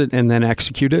process it and then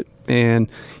execute it. And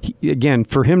again,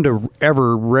 for him to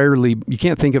rarely, you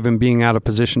can't think of him being out of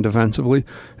position defensively.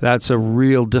 That's a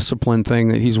real discipline thing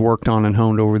that he's worked on and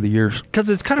honed over the years. Because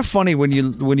it's kind of funny when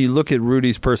you look at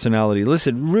Rudy's personality.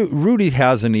 Listen, Rudy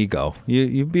has an ego.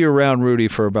 You be around Rudy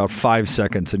for about 5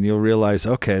 seconds and you'll realize,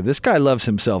 okay, this guy loves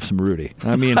himself some Rudy.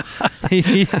 I mean,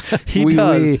 he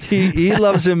does. He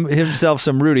loves himself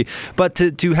some Rudy. But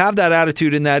to have that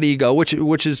attitude and that ego,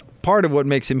 which is part of what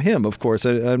makes him, of course.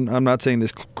 I'm not saying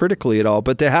this critically at all,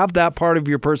 but to have that part of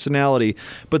your personality,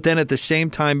 but then at the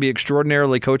same time be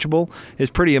extraordinarily coachable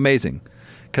is pretty amazing.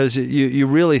 Because you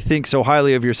really think so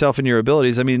highly of yourself and your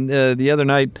abilities. I mean, the other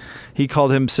night he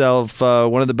called himself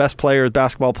one of the best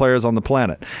basketball players on the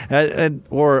planet,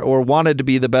 or wanted to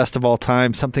be the best of all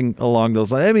time, something along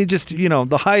those lines. I mean, just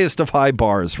the highest of high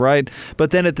bars, right?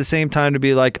 But then at the same time to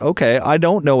be like, okay, I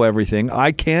don't know everything.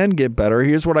 I can get better.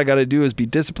 Here's what I got to do: is be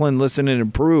disciplined, listen, and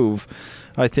improve.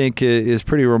 I think is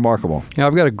pretty remarkable. Yeah,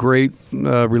 I've got a great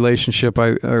relationship.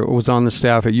 I was on the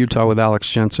staff at Utah with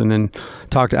Alex Jensen and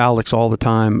talked to Alex all the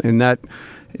time. And that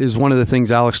is one of the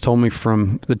things Alex told me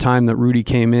from the time that Rudy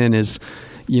came in is,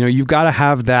 you've got to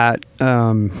have that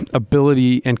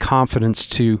ability and confidence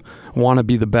to want to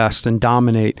be the best and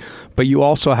dominate. But you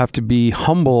also have to be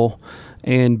humble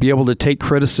and be able to take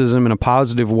criticism in a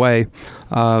positive way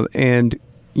and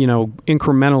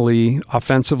incrementally,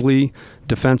 offensively,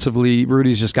 defensively,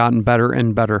 Rudy's just gotten better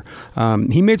and better.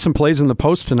 He made some plays in the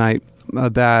post tonight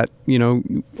that,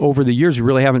 over the years you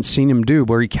really haven't seen him do,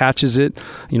 where he catches it,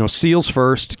 seals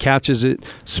first, catches it,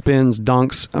 spins,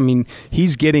 dunks. I mean,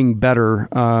 he's getting better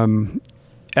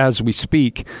as we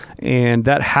speak, and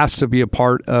that has to be a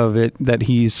part of it, that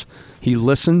he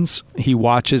listens, he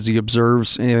watches, he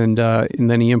observes, and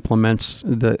then he implements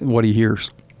what he hears.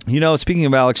 Speaking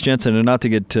of Alex Jensen, and not to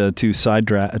get too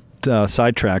sidetracked,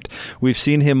 we've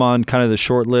seen him on kind of the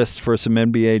short list for some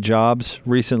NBA jobs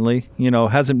recently.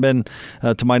 Hasn't been,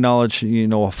 to my knowledge, a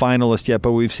finalist yet,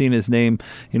 but we've seen his name,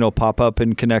 pop up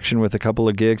in connection with a couple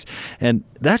of gigs, and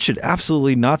that should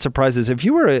absolutely not surprise us. If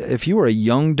you were a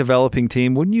young developing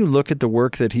team, wouldn't you look at the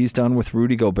work that he's done with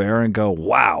Rudy Gobert and go,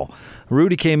 "Wow,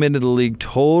 Rudy came into the league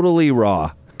totally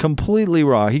raw." Completely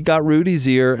raw. He got Rudy's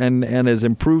ear and has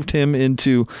improved him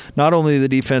into not only the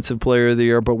defensive player of the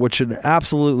year, but what should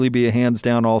absolutely be a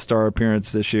hands-down all-star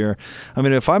appearance this year. I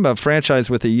mean, if I'm a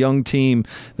franchise with a young team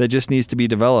that just needs to be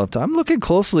developed, I'm looking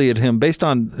closely at him based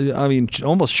on,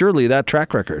 almost surely that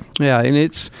track record. Yeah, and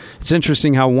it's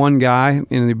interesting how one guy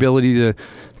and the ability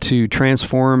to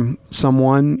transform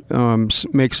someone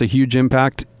makes a huge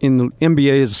impact. In the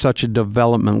NBA is such a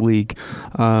development league,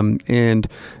 and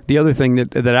the other thing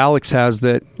that Alex has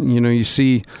that you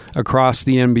see across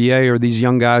the NBA are these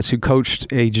young guys who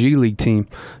coached a G League team,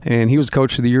 and he was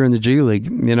coach of the year in the G League.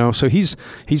 So he's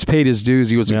paid his dues.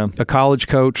 He was a college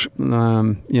coach,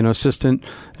 assistant,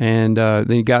 and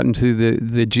then he got into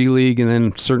the G League, and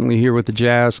then certainly here with the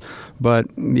Jazz. But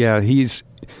yeah, he's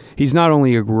not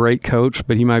only a great coach,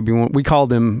 but he might be one. We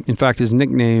called him, in fact, his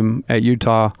nickname at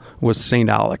Utah was St.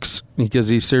 Alex, because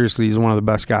he's one of the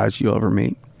best guys you'll ever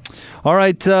meet. All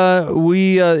right,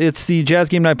 it's the Jazz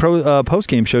Game Night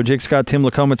post-game show. Jake, Scott, Tim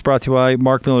LaComb. It's brought to you by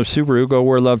Mark Miller Subaru. Go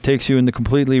where love takes you in the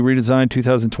completely redesigned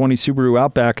 2020 Subaru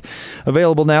Outback.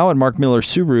 Available now at Mark Miller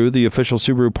Subaru, the official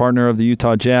Subaru partner of the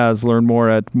Utah Jazz. Learn more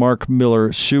at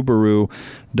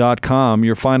markmillersubaru.com.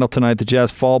 Your final tonight, the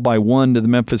Jazz fall by 1 to the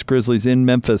Memphis Grizzlies in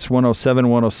Memphis,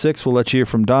 107-106. We'll let you hear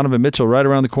from Donovan Mitchell right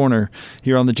around the corner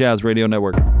here on the Jazz Radio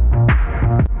Network.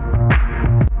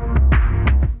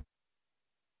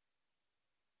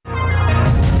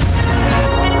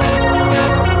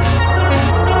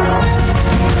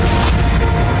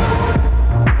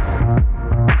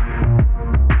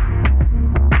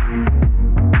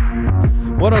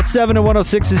 '07 and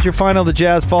 106 is your final. The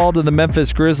Jazz fall to the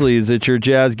Memphis Grizzlies. It's your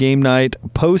Jazz Game Night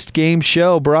post-game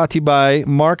show brought to you by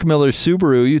Mark Miller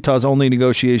Subaru, Utah's only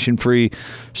negotiation-free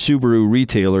Subaru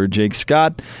retailer. Jake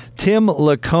Scott, Tim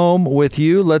LaComb with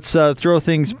you. Let's throw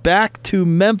things back to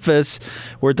Memphis,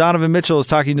 where Donovan Mitchell is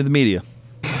talking to the media.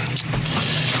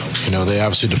 They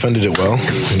obviously defended it well,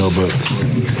 but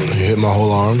he hit my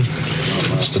whole arm.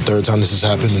 It's the third time this has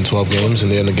happened in 12 games in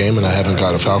the end of the game, and I haven't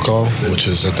got a foul call, which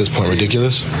is at this point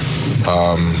ridiculous.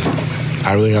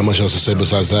 I really got much else to say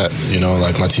besides that.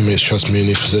 My teammates trust me in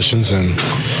these positions, and,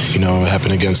 it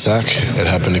happened against Zach. It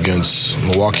happened against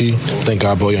Milwaukee. Thank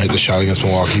God Bojan hit the shot against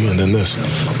Milwaukee, and then this.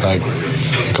 There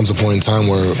comes a point in time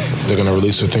where they're going to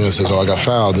release a thing that says, I got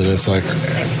fouled, and it's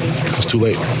it's too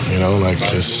late.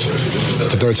 It's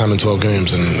the third time in 12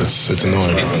 games, and it's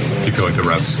annoying. Do you feel like the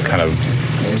refs kind of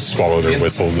swallow their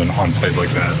whistles and on plays like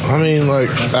that? I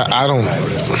don't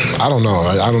know.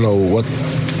 I don't know what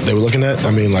they were looking at.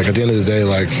 At the end of the day, it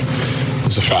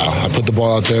was a foul. I put the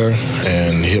ball out there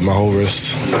and he hit my whole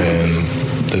wrist, and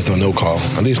there's no call.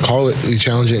 At least call it, you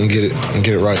challenge it and get it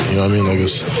right.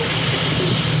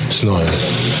 It's annoying.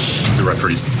 The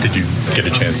referees, did you get a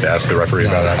chance to ask the referee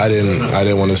about that? I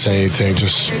didn't want to say anything.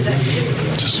 Just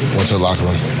went to the locker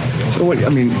room. So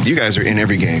you guys are in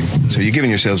every game, so you're giving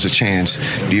yourselves a chance.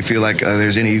 Do you feel like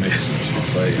there's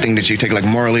anything that you take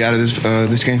morally out of this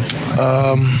game?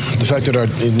 The fact that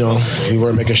we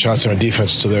weren't making shots in our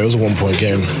defense today. It was a 1-point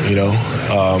game. At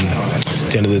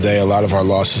the end of the day, a lot of our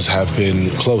losses have been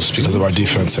close because of our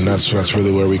defense, and that's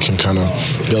really where we can kind of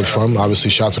build from. Obviously,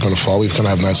 shots are going to fall. We're going to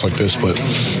have nights like this, but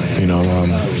we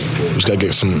just got to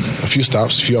get a few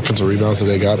stops, a few offensive rebounds that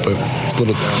they got, but it's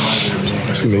going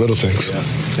to be little things.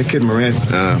 That kid Morant,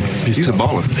 he's a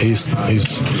baller. He's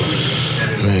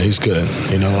good.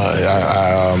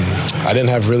 I didn't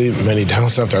have really many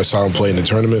downs after I saw him play in the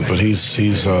tournament, but he's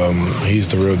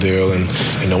the real deal. And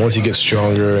once he gets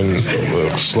stronger and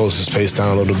slows his pace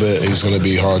down a little bit, he's going to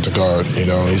be hard to guard.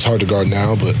 He's hard to guard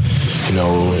now, but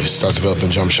he starts developing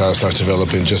jump shots, starts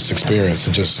developing just experience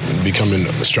and just becoming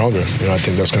stronger. I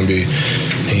think that's going to be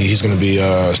he's going to be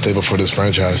stable for this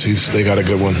franchise. They got a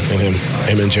good one in him.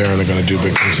 Him and Jaren are going to do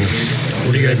big things.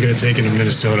 What are you guys going to take into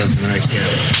Minnesota for the next game?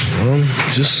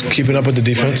 Just keeping up with the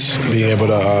defense, being able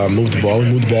to move the ball. We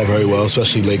moved the ball very well,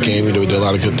 especially late game. We did a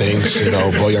lot of good things.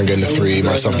 Bojan getting the three,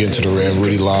 myself getting to the rim,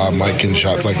 Rudy lob, Mike getting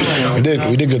shots. We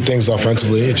did good things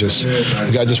offensively. We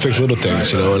got to just fix little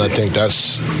things, and I think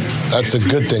that's the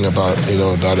good thing about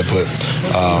it. But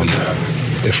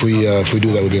if we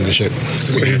do that, we'll be in good shape.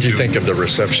 What did you think of the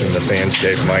reception the fans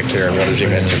gave Mike here, and what does he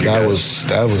mean to you? That was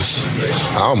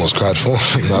I almost cried for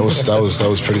him. That was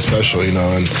pretty special,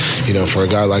 and for a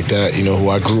guy like that, who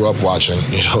I grew up watching,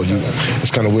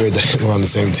 it's kind of weird that we're on the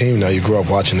same team now. You grew up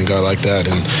watching a guy like that,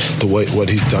 and what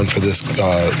he's done for this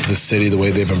city, the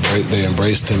way they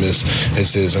embraced him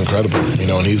is incredible,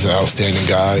 and he's an outstanding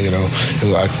guy.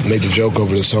 I made the joke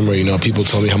over the summer. People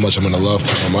told me how much I'm gonna love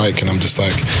Mike, and I'm just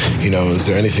like, is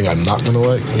there anything I'm not going to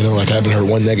like? I haven't heard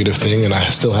one negative thing, and I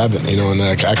still haven't, and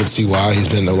I could see why. He's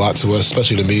been a lot to us,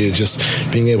 especially to me. It's just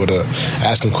being able to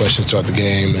ask him questions throughout the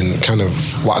game and kind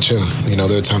of watch him.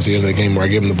 There are times at the end of the game where I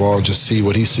give him the ball and just see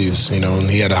what he sees, and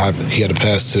he had a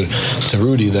pass to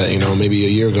Rudy that, maybe a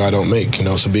year ago I don't make,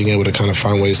 so being able to kind of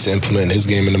find ways to implement his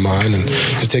game into mine and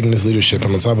just taking his leadership.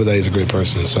 And on top of that, he's a great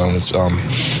person, so it's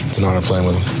an honor playing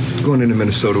with him. Going into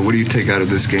Minnesota, what do you take out of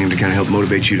this game to kind of help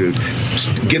motivate you to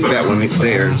get that one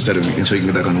there so you can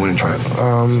get back on the winning track?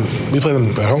 We play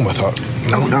them at home, I thought.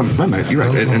 No, my bad. You're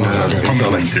right.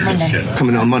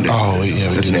 Coming on Monday. Oh, yeah,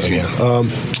 we do that again.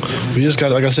 We just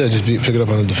got, like I said, just pick it up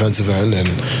on the defensive end, and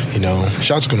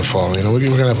shots are going to fall. We're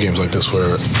going to have games like this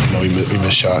where we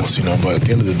miss shots. But at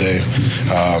the end of the day,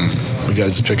 we got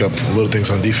to just pick up little things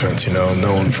on defense. Knowing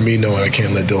I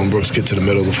can't let Dylan Brooks get to the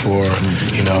middle of the floor.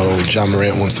 John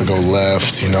Morant wants to go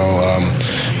left. I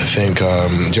think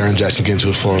Jaren Jackson getting to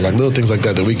the floor, little things like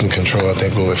that we can control. I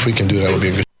think if we can do that, we'll be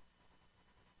a good.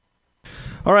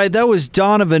 All right, that was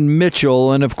Donovan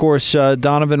Mitchell, and of course,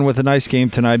 Donovan with a nice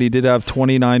game tonight. He did have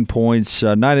 29 points,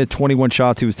 9 of 21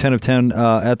 shots. He was 10 of 10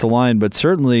 at the line, but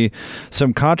certainly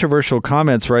some controversial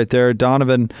comments right there.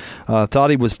 Donovan thought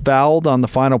he was fouled on the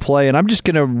final play, and I'm just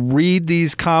going to read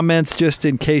these comments just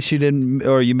in case you didn't,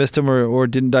 or you missed them, or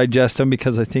didn't digest them,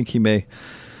 because I think he may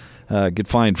get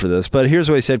fined for this. But here's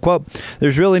what he said, quote,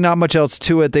 "There's really not much else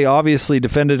to it. They obviously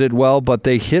defended it well, but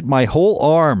they hit my whole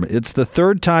arm. It's the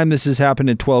third time this has happened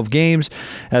in 12 games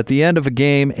at the end of a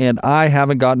game, and I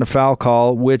haven't gotten a foul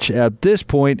call, which at this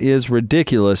point is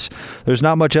ridiculous. There's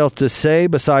not much else to say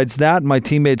besides that. My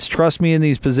teammates trust me in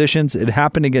these positions. It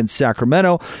happened against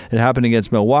Sacramento. It happened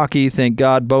against Milwaukee. Thank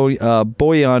God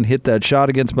Bojan hit that shot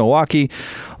against Milwaukee.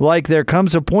 Like, there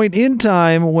comes a point in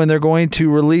time when they're going to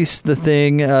release the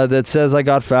thing that says I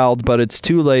got fouled, but it's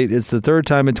too late. It's the third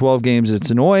time in 12 games.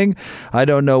 It's annoying. I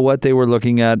don't know what they were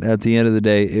looking at. At the end of the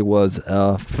day, it was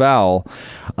a foul."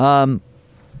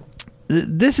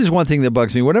 This is one thing that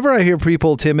bugs me. Whenever I hear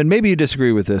people, Tim, and maybe you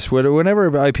disagree with this,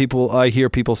 whenever I hear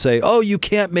people say, "Oh, you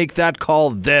can't make that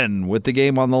call then with the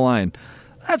game on the line,"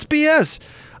 that's BS.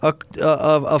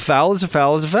 A foul is a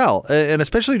foul is a foul. And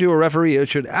especially to a referee, it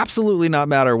should absolutely not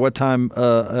matter what time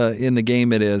in the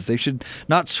game it is. They should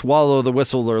not swallow the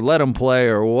whistle or let them play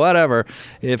or whatever.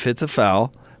 If it's a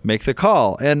foul, make the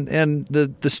call. And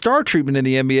the star treatment in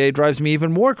the NBA drives me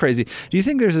even more crazy. Do you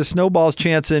think there's a snowball's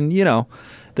chance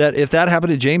that if that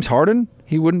happened to James Harden,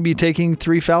 he wouldn't be taking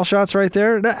 3 foul shots right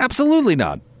there? No, absolutely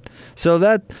not. So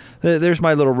there's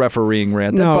my little refereeing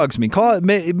rant. That bugs me. Call it.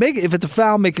 Make if it's a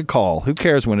foul, make a call. Who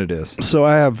cares when it is? So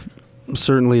I have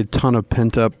certainly a ton of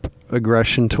pent up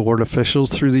aggression toward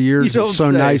officials through the years. It's so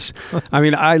nice. I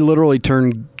mean, I literally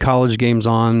turn college games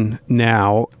on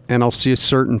now, and I'll see a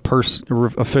certain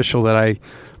official that I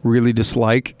really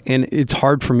dislike, and it's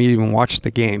hard for me to even watch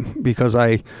the game because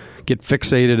I get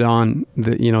fixated on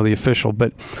the official.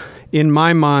 But in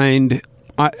my mind,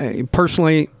 I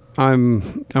personally,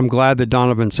 I'm glad that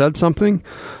Donovan said something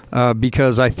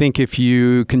because I think if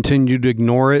you continue to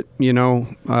ignore it,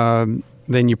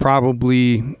 then you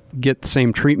probably get the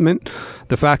same treatment.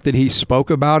 The fact that he spoke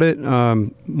about it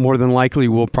more than likely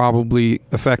will probably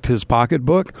affect his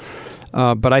pocketbook.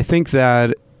 But I think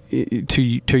that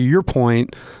to your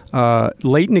point,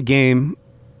 late in the game,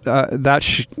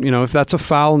 if that's a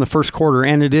foul in the first quarter,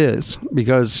 and it is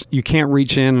because you can't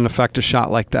reach in and affect a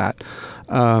shot like that.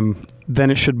 Then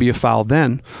it should be a foul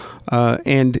then.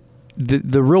 And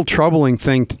the real troubling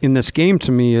thing in this game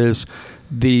to me is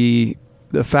the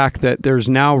fact that there's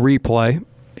now replay,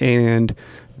 and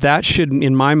that should,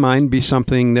 in my mind, be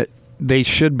something that they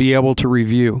should be able to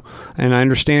review. And I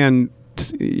understand,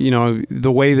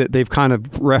 the way that they've kind of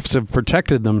refs have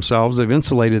protected themselves, they've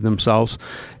insulated themselves,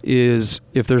 is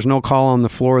if there's no call on the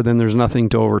floor, then there's nothing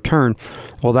to overturn.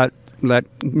 Well, that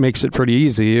makes it pretty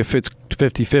easy. If it's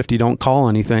 50-50, don't call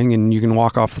anything and you can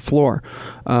walk off the floor.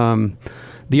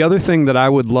 The other thing that I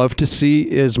would love to see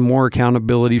is more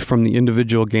accountability from the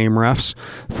individual game refs.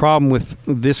 The problem with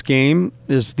this game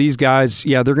is these guys,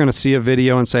 they're going to see a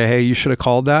video and say, hey, you should have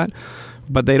called that,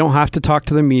 but they don't have to talk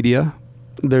to the media.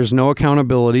 There's no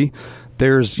accountability.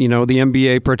 There's, the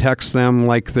NBA protects them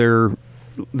like the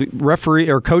referee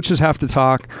or coaches have to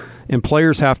talk and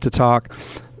players have to talk.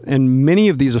 And many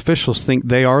of these officials think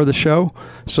they are the show.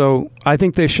 So I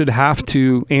think they should have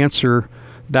to answer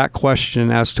that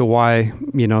question as to why,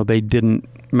 they didn't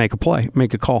make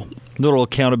a call. Little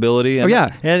accountability. And,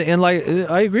 yeah. And like,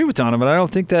 I agree with Donovan. I don't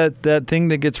think that thing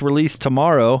that gets released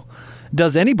tomorrow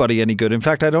does anybody any good. In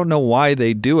fact, I don't know why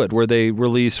they do it, where they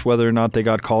release whether or not they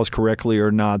got calls correctly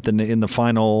or not. Then in the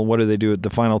final, what do they do at the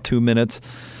final 2 minutes?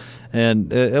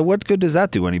 And what good does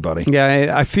that do anybody?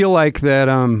 Yeah, I feel like that,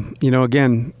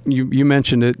 again, you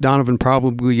mentioned it, Donovan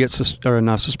probably gets,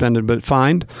 not suspended, but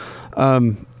fined.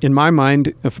 In my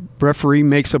mind, if a referee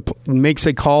makes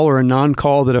a call or a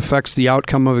non-call that affects the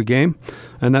outcome of a game,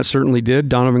 and that certainly did,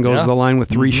 Donovan goes to the line with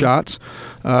 3 shots,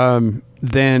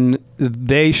 then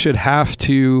they should have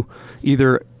to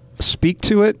either speak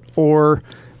to it or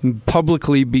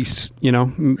publicly be,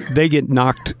 they get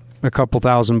knocked a couple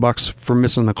 $1,000 for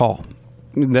missing the call.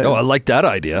 I like that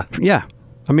idea. Yeah.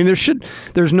 I mean,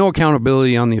 there's no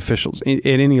accountability on the officials at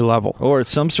any level. Or it's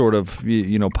some sort of,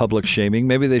 public shaming.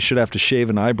 Maybe they should have to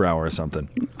shave an eyebrow or something.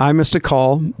 I missed a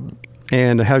call,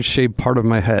 and I had to shave part of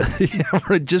my head.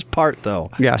 Yeah, just part,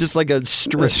 though. Yeah. Just like a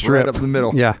strip right up the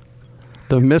middle. Yeah.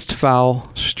 The missed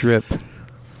foul strip.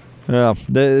 Yeah,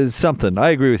 there's something.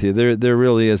 I agree with you. There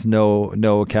really is no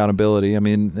accountability. I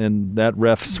mean, and that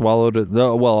ref swallowed it.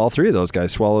 Well, all three of those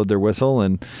guys swallowed their whistle.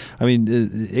 And I mean,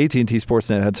 AT&T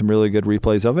Sportsnet had some really good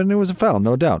replays of it, and it was a foul,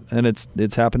 no doubt. And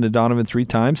it's happened to Donovan 3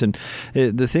 times. And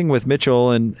the thing with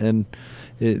Mitchell and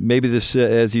maybe this,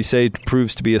 as you say,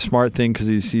 proves to be a smart thing because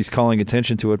he's calling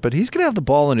attention to it. But he's going to have the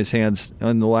ball in his hands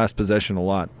in the last possession a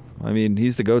lot. I mean,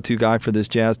 he's the go-to guy for this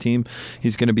Jazz team.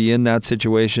 He's going to be in that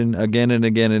situation again and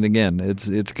again and again.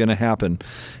 It's going to happen,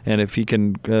 and if he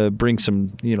can bring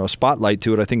some spotlight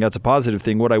to it, I think that's a positive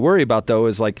thing. What I worry about though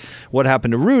is like what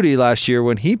happened to Rudy last year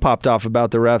when he popped off about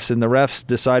the refs, and the refs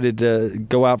decided to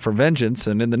go out for vengeance.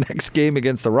 And in the next game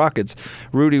against the Rockets,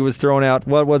 Rudy was thrown out.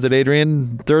 What was it,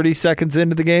 Adrian? 30 seconds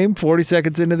into the game, 40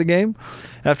 seconds into the game,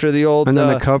 after the old and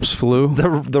then the cups flew.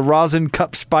 The rosin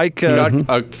cup spike. He got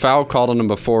a foul called on him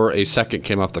before a second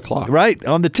came off the clock. Right,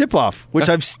 on the tip-off, which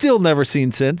I've still never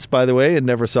seen since, by the way, and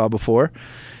never saw before.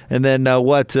 And then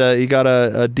he got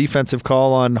a defensive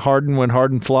call on Harden when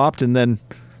Harden flopped and then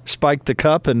spiked the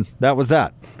cup, and that was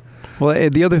that. Well,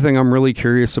 the other thing I'm really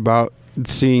curious about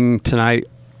seeing tonight,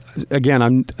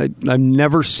 again, I've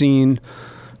never seen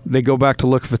they go back to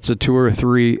look if it's a 2 or a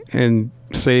 3 and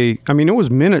say, I mean, it was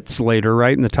minutes later,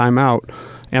 right, in the timeout,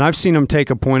 and I've seen them take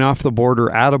a point off the board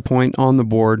or add a point on the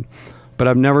board, but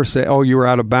I've never said, oh, you were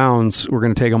out of bounds, we're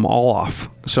going to take them all off.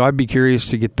 So I'd be curious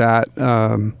to get that.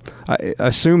 I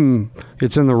assume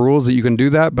it's in the rules that you can do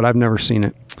that, but I've never seen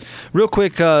it. Real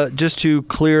quick, just to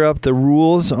clear up the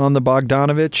rules on the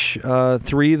Bogdanovich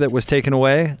 3 that was taken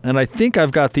away, and I think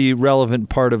I've got the relevant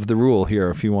part of the rule here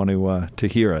if you want to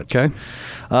hear it. Okay.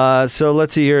 So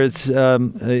let's see here. It's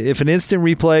if an instant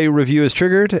replay review is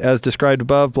triggered, as described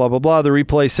above, blah, blah, blah, the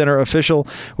replay center official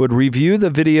would review the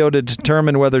video to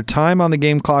determine whether time on the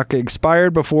game clock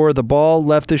expired before the ball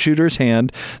left the shooter's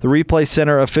hand. The replay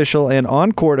center official and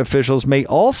on-court officials may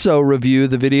also review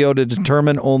the video to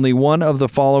determine only one of the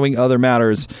following other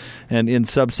matters, and in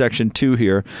subsection 2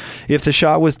 here. If the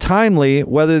shot was timely,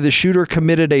 whether the shooter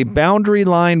committed a boundary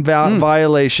line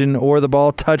violation or the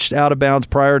ball touched out of bounds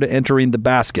prior to entering the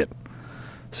basket.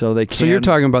 So they can. So you're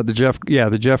talking about the Jeff Green. Oh,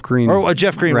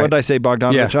 Jeff Green. Right. What did I say,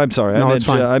 Bogdanovich? Yeah. I'm sorry. No,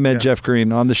 I meant Jeff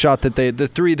Green on the shot that the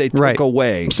 3 they took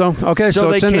away. So okay, so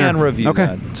they it's in can there. review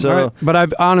that. So, right. But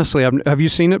have you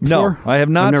seen it before? No, I have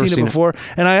not seen it before,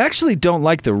 and I actually don't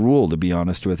like the rule, to be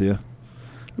honest with you.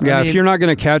 Yeah, if you're not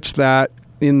going to catch that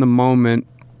in the moment,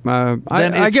 I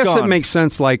guess gone. it makes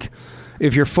sense. Like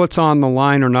if your foot's on the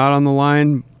line or not on the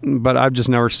line. But I've just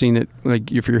never seen it,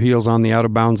 like if your heel's on the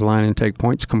out-of-bounds line and take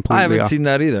points completely I haven't off. seen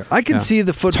that either. I can see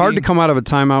the foot. It's hard to come out of a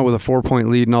timeout with a 4-point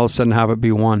lead and all of a sudden have it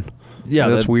be 1. Yeah,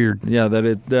 that's weird. Yeah,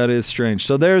 that is strange.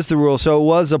 So there's the rule. So it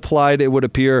was applied, it would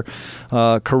appear,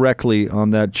 correctly on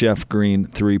that Jeff Green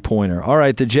 3-pointer. All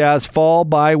right, the Jazz fall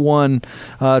by 1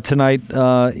 tonight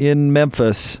in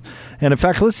Memphis. And in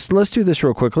fact, let's do this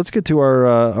real quick. Let's get to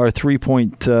our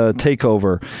 3-point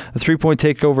takeover. The 3-point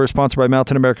takeover is sponsored by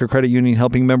Mountain America Credit Union,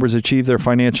 helping members achieve their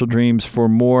financial dreams for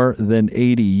more than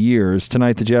 80 years.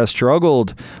 Tonight, the Jazz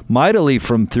struggled mightily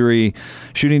from 3,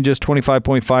 shooting just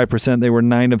 25.5%. They were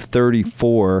 9 of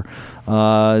 34.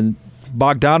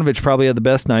 Bogdanovich probably had the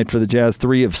best night for the Jazz,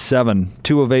 3 of 7,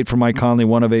 2 of 8 from Mike Conley,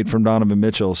 1 of 8 from Donovan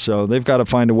Mitchell. So they've got to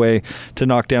find a way to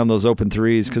knock down those open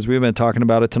threes because we've been talking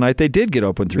about it tonight. They did get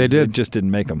open threes. They just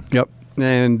didn't make them. Yep,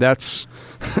 and that's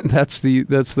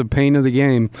the pain of the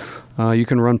game. You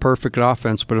can run perfect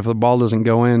offense, but if the ball doesn't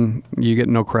go in, you get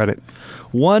no credit.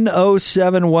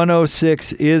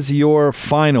 107-106 is your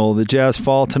final. The Jazz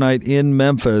fall tonight in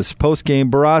Memphis. Post-game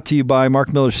brought to you by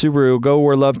Mark Miller Subaru. Go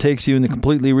where love takes you in the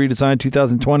completely redesigned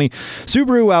 2020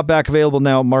 Subaru Outback, available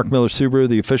now at Mark Miller Subaru,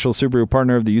 the official Subaru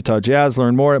partner of the Utah Jazz.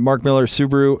 Learn more at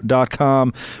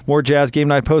markmillersubaru.com. More Jazz Game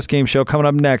Night post-game show coming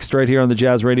up next right here on the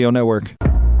Jazz Radio Network.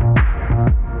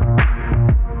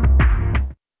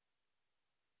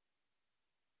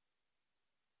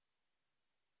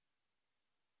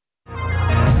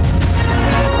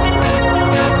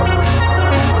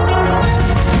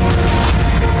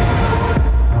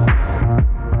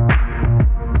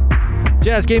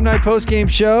 Jazz Game Night post-game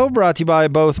show brought to you by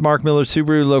both Mark Miller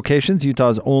Subaru locations,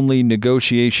 Utah's only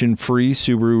negotiation-free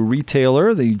Subaru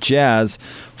retailer. The Jazz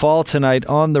fall tonight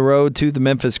on the road to the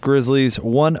Memphis Grizzlies,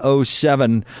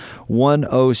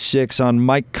 107-106 on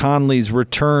Mike Conley's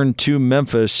return to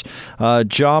Memphis.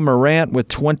 Ja Morant with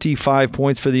 25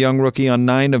 points for the young rookie on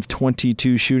 9 of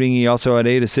 22 shooting. He also had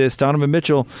 8 assists. Donovan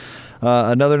Mitchell,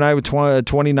 another night with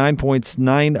 29 points,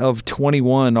 9 of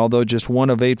 21, although just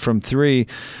 1 of 8 from 3.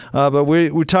 But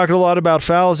we talked a lot about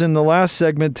fouls in the last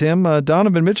segment, Tim.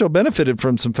 Donovan Mitchell benefited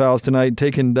from some fouls tonight,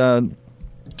 taking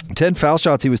 10 foul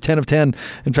shots. He was 10 of 10.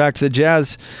 In fact, the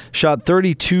Jazz shot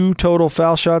 32 total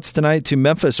foul shots tonight to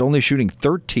Memphis, only shooting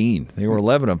 13. They were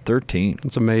 11 of 13.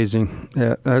 That's amazing.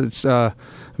 Yeah, that's.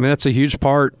 That's a huge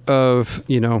part of,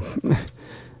 I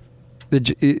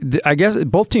guess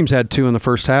both teams had 2 in the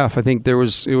first half. I think it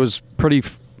was pretty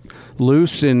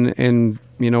loose and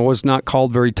was not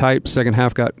called very tight. Second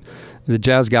half the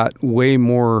Jazz got way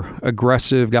more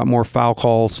aggressive, got more foul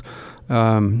calls.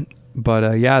 That's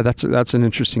an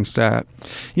interesting stat.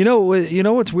 You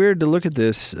know what's weird to look at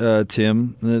this,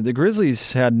 Tim? The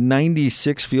Grizzlies had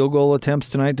 96 field goal attempts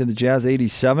tonight to the Jazz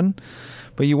 87.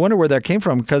 But you wonder where that came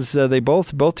from because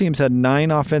both teams had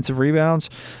 9 offensive rebounds.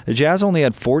 The Jazz only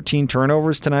had 14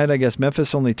 turnovers tonight. I guess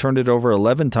Memphis only turned it over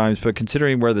 11 times. But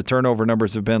considering where the turnover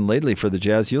numbers have been lately for the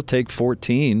Jazz, you'll take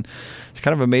 14. It's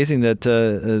kind of amazing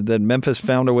that Memphis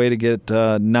found a way to get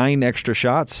 9 extra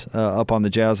shots up on the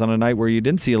Jazz on a night where you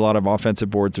didn't see a lot of offensive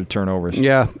boards or turnovers.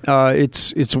 Yeah,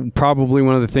 it's probably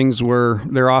one of the things where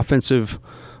their offensive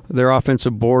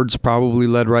boards probably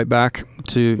led right back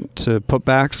to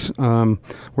putbacks,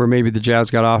 where maybe the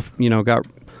Jazz got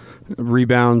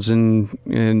rebounds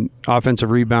and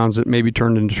offensive rebounds that maybe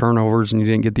turned into turnovers and you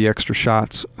didn't get the extra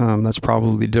shots. That's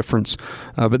probably the difference.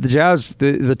 But the Jazz,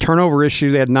 the turnover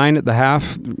issue, they had 9 at the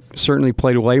half, certainly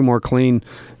played way more clean,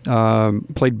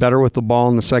 played better with the ball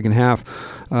in the second half.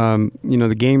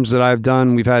 The games that I've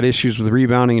done, we've had issues with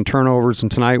rebounding and turnovers,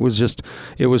 and tonight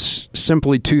it was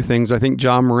simply 2 things. I think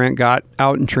Ja Morant got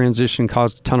out in transition,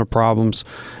 caused a ton of problems,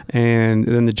 and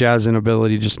then the Jazz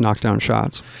inability to just knock down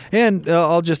shots. And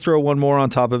I'll just throw one more on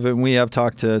top of it, and we have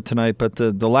talked tonight, but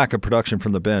the lack of production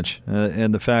from the bench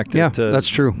and the fact that that's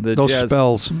true. Those Jazz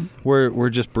spells were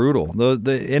just brutal.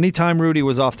 Anytime Rudy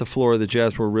was off the floor, the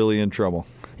Jazz were really in trouble.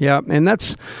 Yeah, and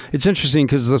it's interesting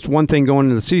because the one thing going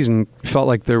into the season felt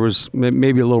like there was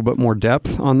maybe a little bit more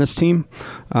depth on this team,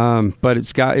 but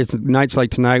it's nights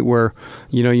like tonight where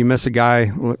you miss a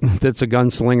guy that's a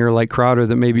gunslinger like Crowder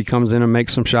that maybe comes in and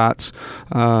makes some shots,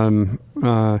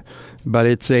 but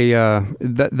it's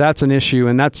that's an issue,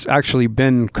 and that's actually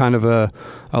been kind of a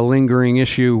lingering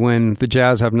issue when the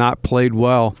Jazz have not played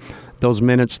well. Those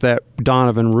minutes that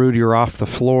Donovan and Rudy are off the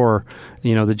floor,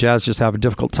 the Jazz just have a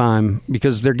difficult time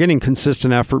because they're getting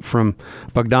consistent effort from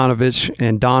Bogdanovich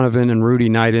and Donovan and Rudy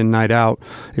night in, night out.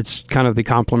 It's kind of the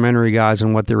complementary guys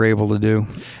and what they're able to do.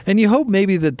 And you hope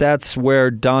maybe that's where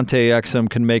Dante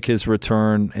Exum can make his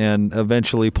return and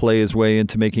eventually play his way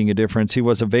into making a difference. He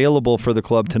was available for the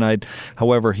club tonight.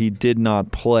 However, he did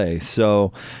not play.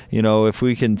 So, if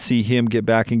we can see him get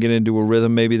back and get into a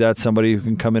rhythm, maybe that's somebody who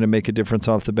can come in and make a difference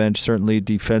off the bench, certainly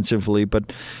defensively.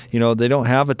 But, they don't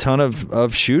have a ton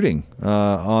of shooting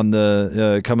on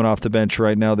the coming off the bench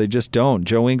right now. They just don't.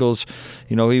 Joe Ingles,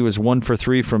 he was 1 for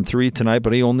 3 from 3 tonight,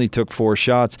 but he only took 4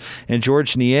 shots. And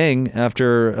George Niang,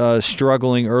 after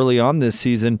struggling early on this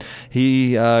season,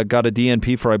 he got a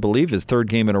DNP for, I believe, his 3rd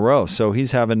game in a row. So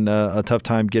he's having a tough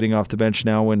time getting off the bench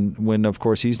now when of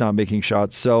course, he's not making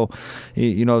shots. So,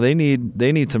 they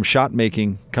need some shot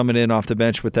making coming in off the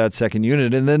bench with that second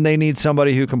unit. And then they need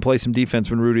somebody who can play some defense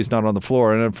when Rudy's not on the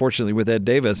floor. And unfortunately, with Ed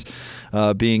Davis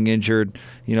being injured,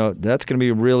 that's going to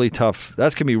be really tough.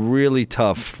 That's going to be really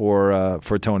tough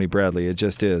for Tony Bradley. It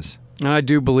just is. And I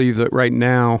do believe that right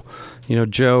now,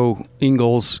 Joe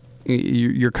Ingles,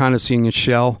 you're kind of seeing a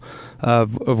shell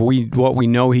of what we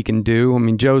know he can do. I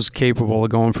mean, Joe's capable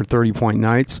of going for 30-point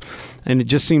nights, and it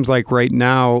just seems like right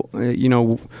now,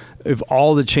 of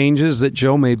all the changes, that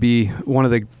Joe may be one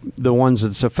of the ones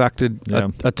that's affected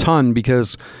a ton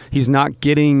because he's not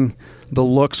getting the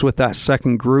looks with that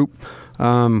second group.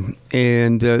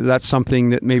 And that's something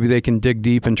that maybe they can dig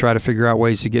deep and try to figure out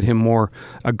ways to get him more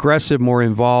aggressive, more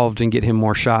involved, and get him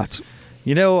more shots.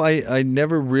 I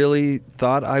never really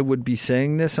thought I would be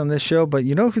saying this on this show, but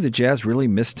you know who the Jazz really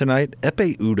missed tonight?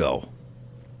 Ekpe Udoh.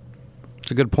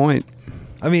 It's a good point.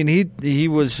 I mean, he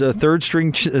was a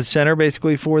third-string center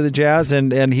basically for the Jazz,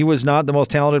 and he was not the most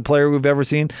talented player we've ever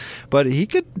seen, but he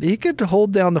could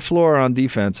hold down the floor on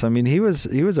defense. I mean, he was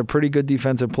a pretty good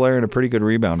defensive player and a pretty good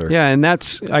rebounder. Yeah, and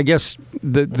that's, I guess,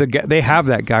 they have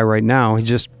that guy right now. He's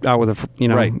just out with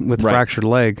a fractured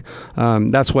leg.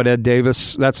 That's what Ed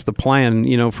Davis. That's the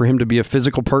plan. For him to be a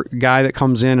physical guy that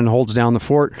comes in and holds down the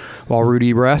fort while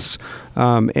Rudy rests,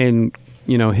 and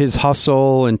his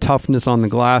hustle and toughness on the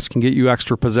glass can get you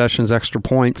extra possessions, extra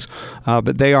points,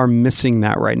 but they are missing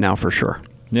that right now for sure.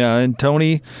 Yeah, and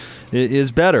Tony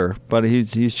is better, but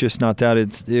he's just not that.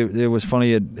 It was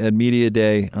funny at Media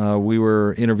Day. We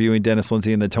were interviewing Dennis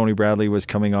Lindsay, and then Tony Bradley was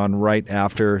coming on right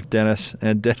after Dennis.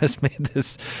 And Dennis made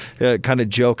this kind of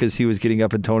joke as he was getting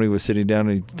up, and Tony was sitting down,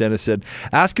 and Dennis said,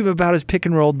 "Ask him about his pick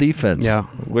and roll defense." Yeah,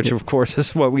 which of course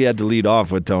is what we had to lead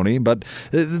off with Tony. But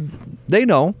they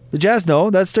know, the Jazz know,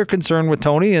 that's their concern with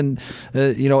Tony. And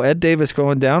Ed Davis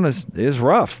going down is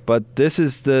rough. But this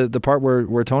is the part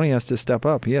where Tony has to step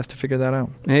up. He has to figure that out.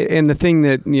 And the thing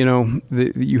that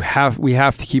we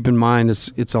have to keep in mind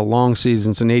is it's a long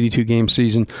season. It's an 82-game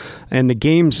season, and the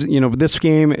games, this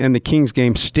game and the Kings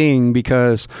game sting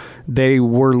because they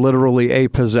were literally a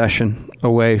possession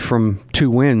away from 2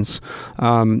 wins.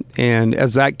 And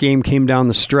as that game came down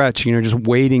the stretch, just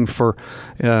waiting for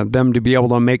them to be able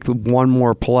to make one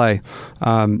more play.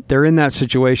 They're in that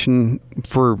situation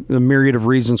for a myriad of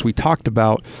reasons we talked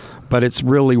about, but it's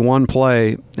really one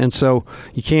play, and so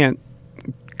you can't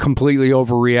completely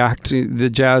overreact. The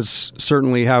Jazz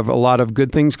certainly have a lot of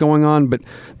good things going on, but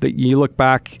that you look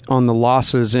back on the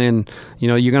losses, and you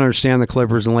can understand the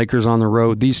Clippers and Lakers on the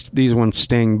road. These ones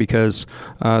sting because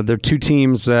they're 2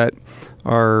 teams that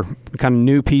are kind of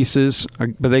new pieces,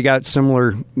 but they got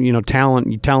similar,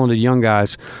 talented young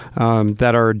guys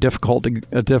that are a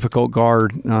difficult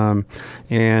guard,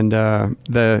 and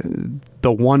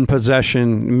the one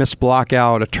possession, missed block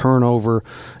out, a turnover,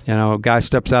 a guy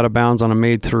steps out of bounds on a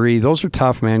made 3. Those are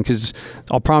tough, man, because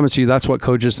I'll promise you that's what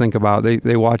coaches think about.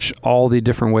 They watch all the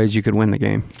different ways you could win the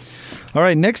game. All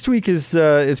right, next week is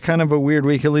kind of a weird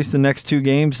week. At least the next 2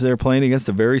 games, they're playing against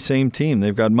the very same team.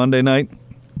 They've got Monday night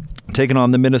taking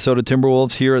on the Minnesota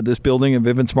Timberwolves here at this building at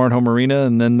Vivint Smart Home Arena,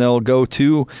 and then they'll go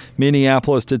to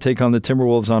Minneapolis to take on the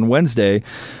Timberwolves on Wednesday.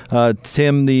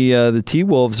 Tim, the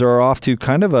T-Wolves are off to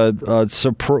kind of a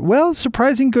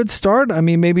surprising good start. I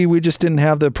mean, maybe we just didn't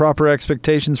have the proper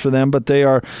expectations for them, but they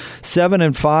are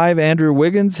 7-5. Andrew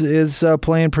Wiggins is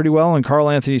playing pretty well, and Karl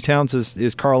Anthony Towns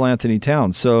is Karl Anthony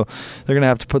Towns. So they're going to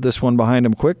have to put this one behind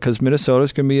them quick because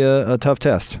Minnesota's going to be a tough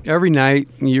test. Every night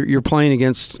you're playing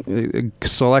against a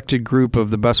selected group of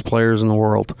the best players in the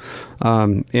world,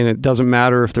 and it doesn't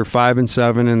matter if they're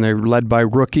 5-7 and they're led by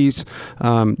rookies.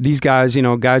 These guys,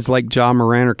 guys like Ja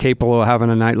Morant are capable of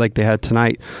having a night like they had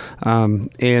tonight,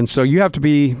 and so you have to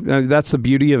be. That's the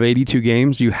beauty of 82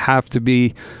 games. You have to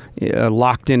be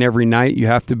locked in every night. You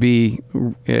have to be,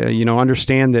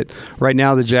 understand that right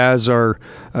now the Jazz are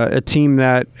a team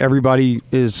that everybody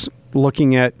is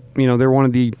looking at. They're one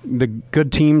of the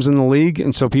good teams in the league,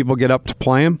 and so people get up to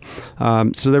play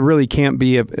them. So there really can't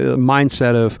be a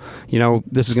mindset of,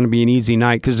 this is going to be an easy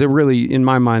night, because in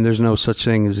my mind, there's no such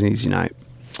thing as an easy night.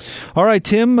 All right,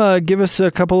 Tim, give us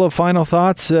a couple of final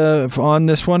thoughts on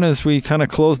this one as we kind of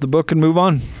close the book and move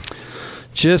on.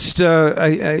 Just,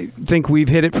 I think we've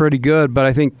hit it pretty good, but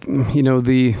I think,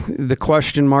 the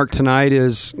question mark tonight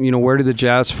is, where do the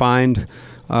Jazz find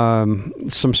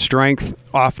some strength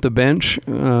off the bench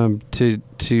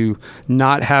to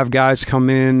not have guys come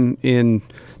in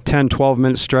 10,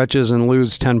 12-minute stretches and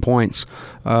lose 10 points.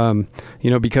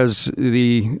 Because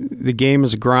the game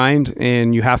is a grind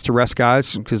and you have to rest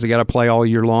guys because they got to play all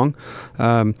year long.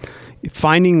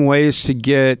 Finding ways to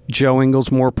get Joe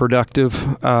Ingles more productive,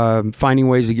 finding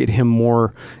ways to get him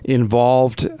more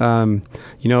involved,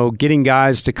 getting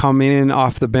guys to come in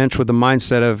off the bench with the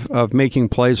mindset of making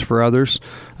plays for others.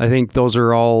 I think those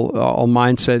are all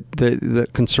mindset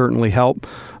that can certainly help.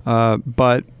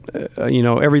 But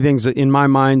everything's in my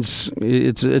mind.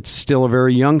 It's still a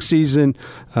very young season.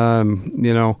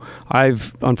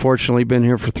 I've unfortunately been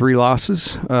here for 3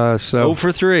 losses. So 0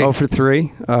 for 3. 0 for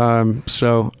 3.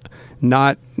 So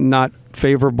not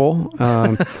favorable.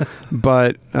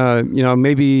 But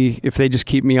maybe if they just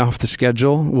keep me off the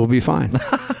schedule, we'll be fine.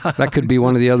 That could be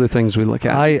one of the other things we look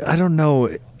at. I don't know.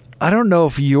 I don't know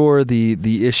if you're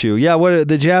the issue. Yeah, what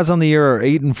the Jazz on the year are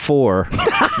 8-4.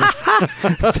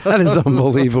 That is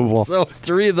unbelievable. So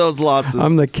 3 of those losses.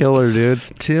 I'm the killer, dude.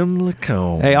 Tim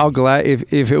LaComb. Hey, I'll glad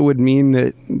if it would mean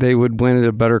that they would win at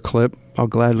a better clip, I'll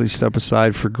gladly step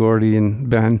aside for Gordy and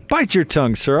Ben. Bite your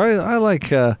tongue, sir. I like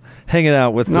hanging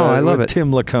out with I love with it. Tim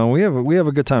LaComb. We have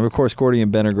a good time. Of course, Gordy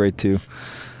and Ben are great too.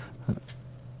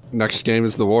 Next game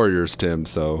is the Warriors, Tim.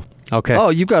 So okay. Oh,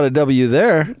 you got a W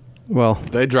there. Well,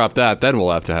 they drop that, then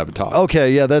we'll have to have a talk.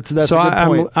 Okay, yeah, that's so a good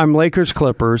point. I'm Lakers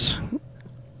Clippers.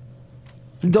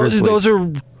 Those are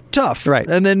tough. Right.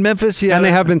 And then Memphis, and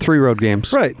they have been 3 road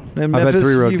games. Right. And I've Memphis, had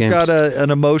 3 road you've games. got an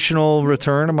emotional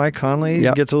return of Mike Conley.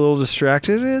 Yep. He gets a little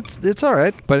distracted. It's all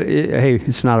right. But, hey,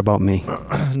 it's not about me.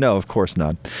 No, of course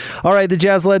not. All right, the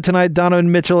Jazz led tonight.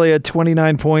 Donovan Mitchell had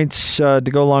 29 points to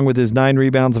go along with his 9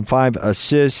 rebounds and 5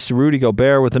 assists. Rudy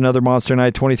Gobert with another monster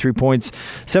night, 23 points,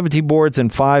 17 boards,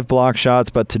 and 5 block shots,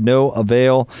 but to no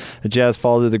avail. The Jazz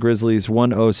fall to the Grizzlies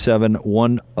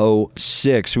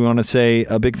 107-106. We want to say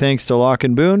a big thanks to Locke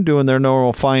and Boone doing their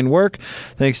normal fine work.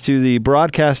 Thanks to the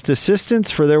broadcast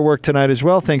assistants for their work tonight as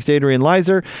well. Thanks to Adrian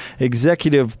Leiser,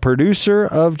 executive producer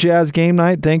of Jazz Game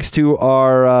Night. Thanks to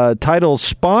our title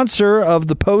sponsor of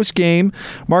the post game,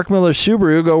 Mark Miller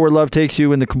Subaru. Go where love takes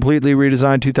you in the completely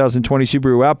redesigned 2020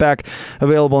 Subaru Outback.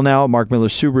 Available now at Mark Miller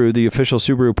Subaru, the official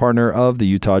Subaru partner of the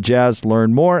Utah Jazz.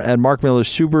 Learn more at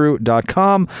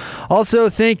markmillersubaru.com. Also,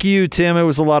 thank you, Tim. It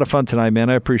was a lot of fun tonight, man.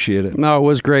 I appreciate it. No, it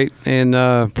was great, and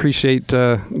appreciate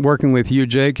working with you,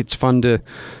 Jake. It's fun to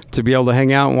be able to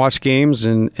hang out and watch games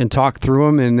and talk through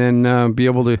them, and then be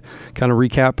able to kind of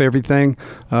recap everything,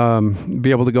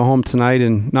 be able to go home tonight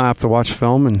and not have to watch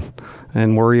film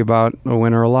and worry about a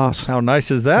win or a loss. How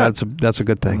nice is that? That's a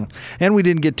good thing. And we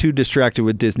didn't get too distracted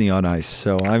with Disney on Ice,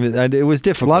 so it was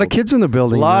difficult. A lot of kids in the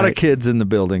building. A lot of kids in the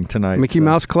building tonight. Mickey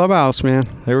Mouse Clubhouse, man.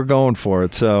 They were going for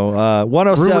it. So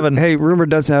 107. Rumor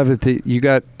does have it that you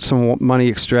got some money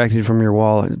extracted from your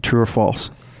wallet. True or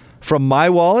false? From my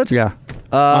wallet? Yeah.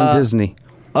 On Disney.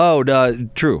 Oh,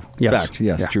 true. Yes. Fact.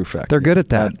 Yes, Yeah. True fact. They're good at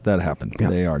that. That happened. Yeah.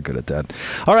 They are good at that.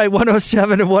 All right,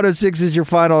 107 and 106 is your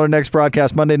final. Our next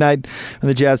broadcast Monday night when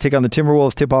the Jazz take on the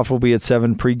Timberwolves. Tip-off will be at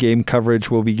 7. Pre-game coverage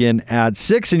will begin at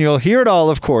 6. And you'll hear it all,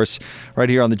 of course, right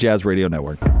here on the Jazz Radio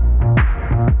Network.